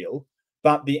 That's real,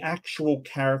 but the actual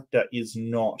character is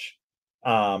not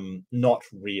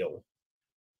real.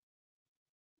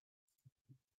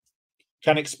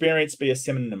 Can experience be a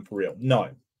synonym for real? No,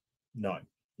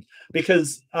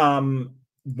 because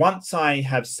once I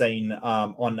have seen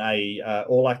on a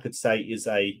all I could say is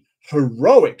a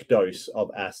heroic dose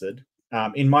of acid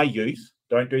in my youth.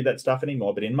 Don't do that stuff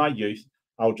anymore, but in my youth,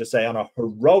 I'll just say on a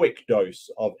heroic dose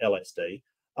of LSD,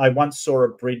 I once saw a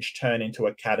bridge turn into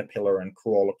a caterpillar and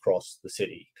crawl across the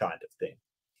city, kind of thing.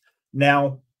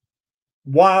 Now,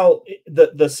 while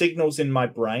the signals in my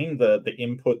brain, the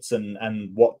inputs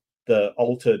and what the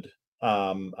altered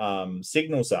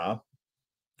signals are.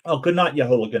 Oh, good night, you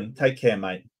hooligan. Take care,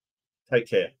 mate. Take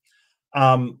care.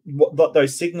 What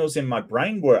those signals in my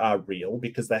brain are real,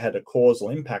 because they had a causal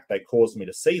impact. They caused me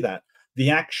to see that. The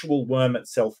actual worm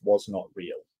itself was not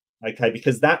real. Okay,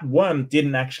 because that worm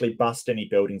didn't actually bust any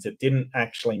buildings. It didn't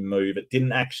actually move. It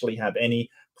didn't actually have any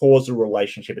causal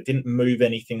relationship. It didn't move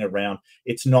anything around.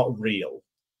 It's not real.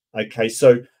 Okay,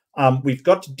 so we've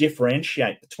got to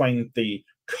differentiate between the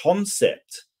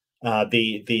concept,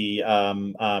 the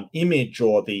image,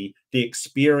 or the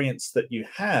experience that you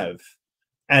have,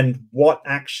 and what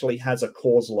actually has a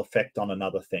causal effect on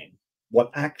another thing.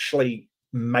 What actually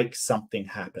makes something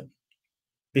happen.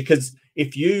 Because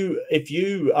if you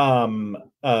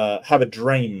have a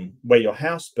dream where your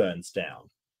house burns down,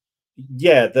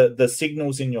 yeah, the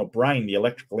signals in your brain, the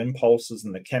electrical impulses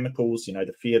and the chemicals, you know,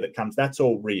 the fear that comes, that's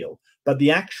all real. But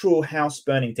the actual house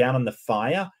burning down and the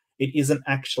fire, it isn't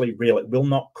actually real. It will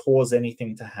not cause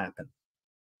anything to happen.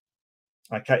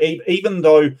 Okay, even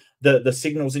though the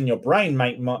signals in your brain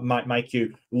might make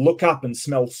you look up and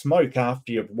smell smoke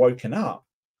after you've woken up,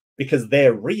 because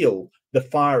they're real, the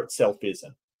fire itself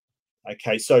isn't.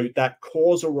 Okay, so that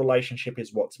causal relationship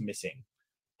is what's missing.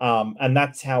 And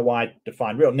that's how I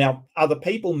define real. Now, other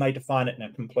people may define it in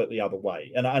a completely other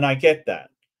way, and I get that.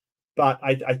 But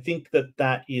I think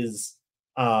that is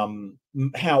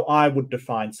how I would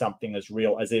define something as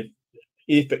real, as if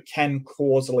it can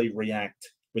causally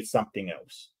react with something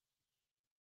else.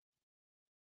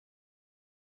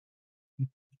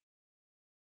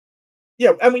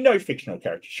 Yeah, and we know fictional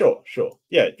characters. Sure.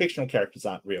 Yeah, fictional characters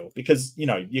aren't real because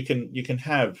you can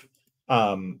have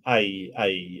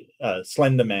a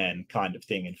Slender Man kind of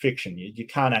thing in fiction. You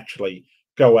can't actually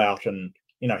go out and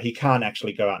he can't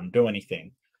actually go out and do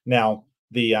anything. Now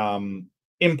the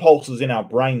impulses in our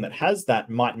brain that has that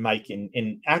might make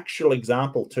in actual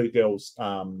example 2 girls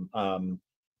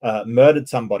murdered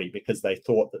somebody because they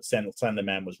thought that Slender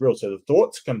Man was real. So the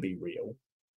thoughts can be real,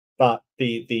 but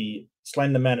the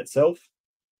Slender Man itself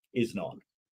is not.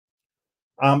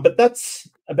 But that's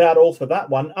about all for that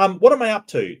one. What am I up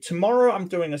to? Tomorrow I'm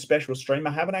doing a special stream.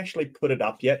 I haven't actually put it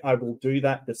up yet. I will do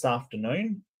that this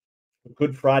afternoon.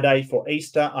 Good Friday for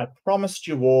Easter. I promised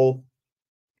you all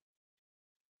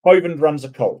Hovend runs a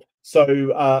cult.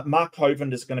 So Mark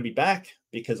Hovend is going to be back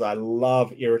because I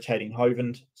love irritating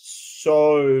Hovend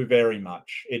so very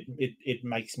much. It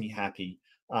makes me happy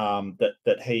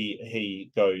that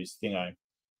he goes,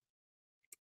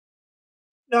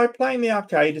 no, playing the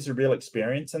arcade is a real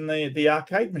experience, and the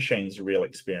arcade machine's a real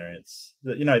experience.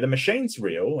 The machine's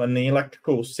real, and the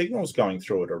electrical signals going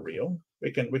through it are real.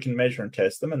 We can measure and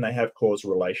test them, and they have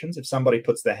causal relations. If somebody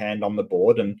puts their hand on the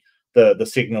board and the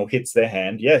signal hits their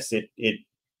hand, yes,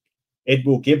 it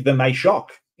will give them a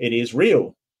shock. It is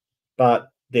real, but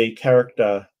the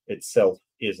character itself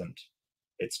isn't.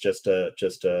 It's just a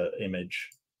image.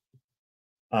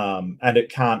 And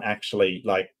it can't actually,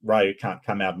 like Ryu can't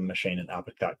come out of the machine and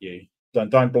uppercut you.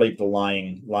 Don't believe the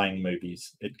lying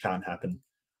movies. It can't happen.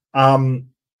 What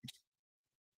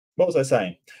was I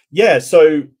saying? Yeah,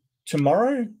 so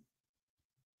tomorrow,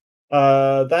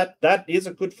 that is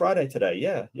a Good Friday today.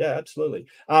 Yeah, absolutely.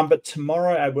 But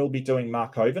tomorrow I will be doing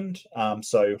Mark Hovend.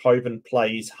 So Hovend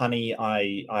plays Honey,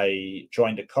 I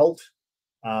Joined a Cult.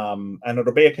 And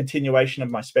it'll be a continuation of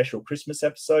my special Christmas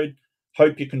episode.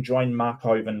 Hope you can join Mark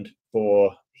Hovend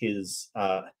for his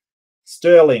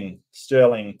sterling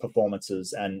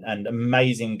performances and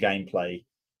amazing gameplay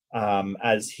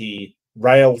as he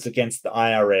rails against the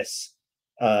IRS,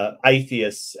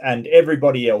 atheists, and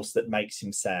everybody else that makes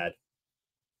him sad.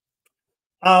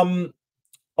 On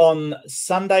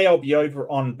Sunday, I'll be over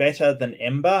on Better Than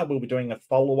Ember. We'll be doing a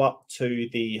follow-up to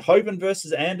the Hovend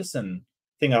versus Anderson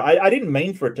thing. I didn't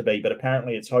mean for it to be, but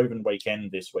apparently it's Hovend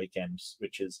weekend this weekend,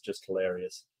 which is just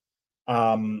hilarious.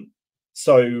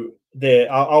 So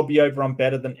there, I'll be over on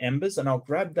Better Than Embers, and I'll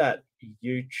grab that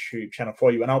YouTube channel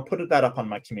for you, and I'll put that up on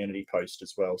my community post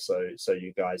as well, so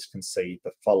you guys can see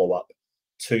the follow-up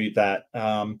to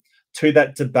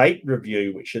that debate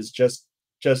review, which is just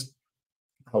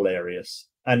hilarious.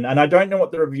 And I don't know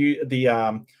what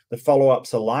the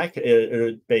follow-ups are like. It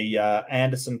would be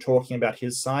Anderson talking about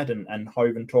his side and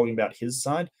Hovend talking about his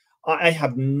side. I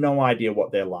have no idea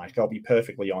what they're like. I'll be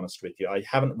perfectly honest with you. I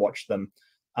haven't watched them.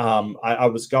 I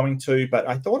was going to, but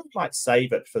I thought I might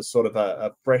save it for sort of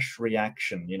a fresh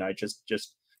reaction.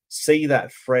 Just see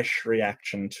that fresh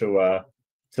reaction to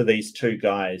these two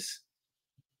guys.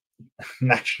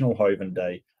 National Hovend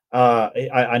Day.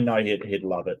 I know he'd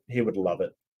love it. He would love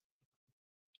it.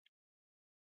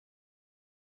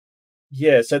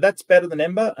 Yeah, so that's Better Than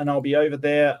Ember, and I'll be over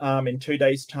there in 2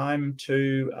 days' time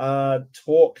to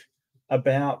talk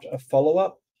about a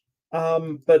follow-up.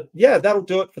 But yeah, that'll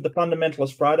do it for the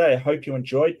Fundamentalist Friday. I hope you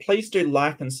enjoyed. Please do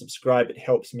like and subscribe. It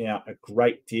helps me out a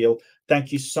great deal.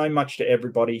 Thank you so much to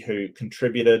everybody who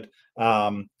contributed.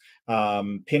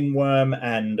 Pinworm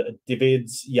and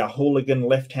Divids, Yahooligan,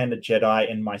 Left-Handed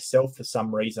Jedi, and myself. For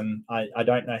some reason, I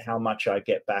don't know how much I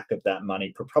get back of that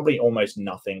money. Probably almost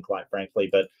nothing, quite frankly.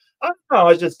 But I don't know, I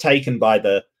was just taken by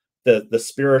the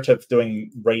spirit of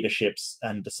doing readerships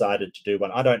and decided to do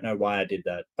one. I don't know why I did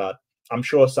that, but I'm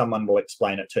sure someone will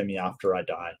explain it to me after I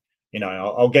die.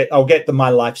 I'll get my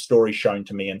life story shown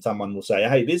to me, and someone will say,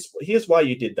 "Hey, here's why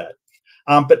you did that."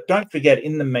 But don't forget,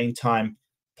 in the meantime,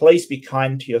 please be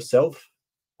kind to yourself.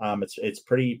 It's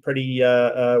pretty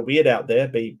weird out there.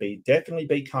 Definitely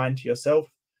be kind to yourself.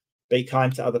 Be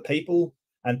kind to other people,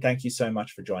 and thank you so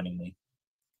much for joining me.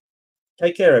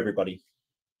 Take care, everybody.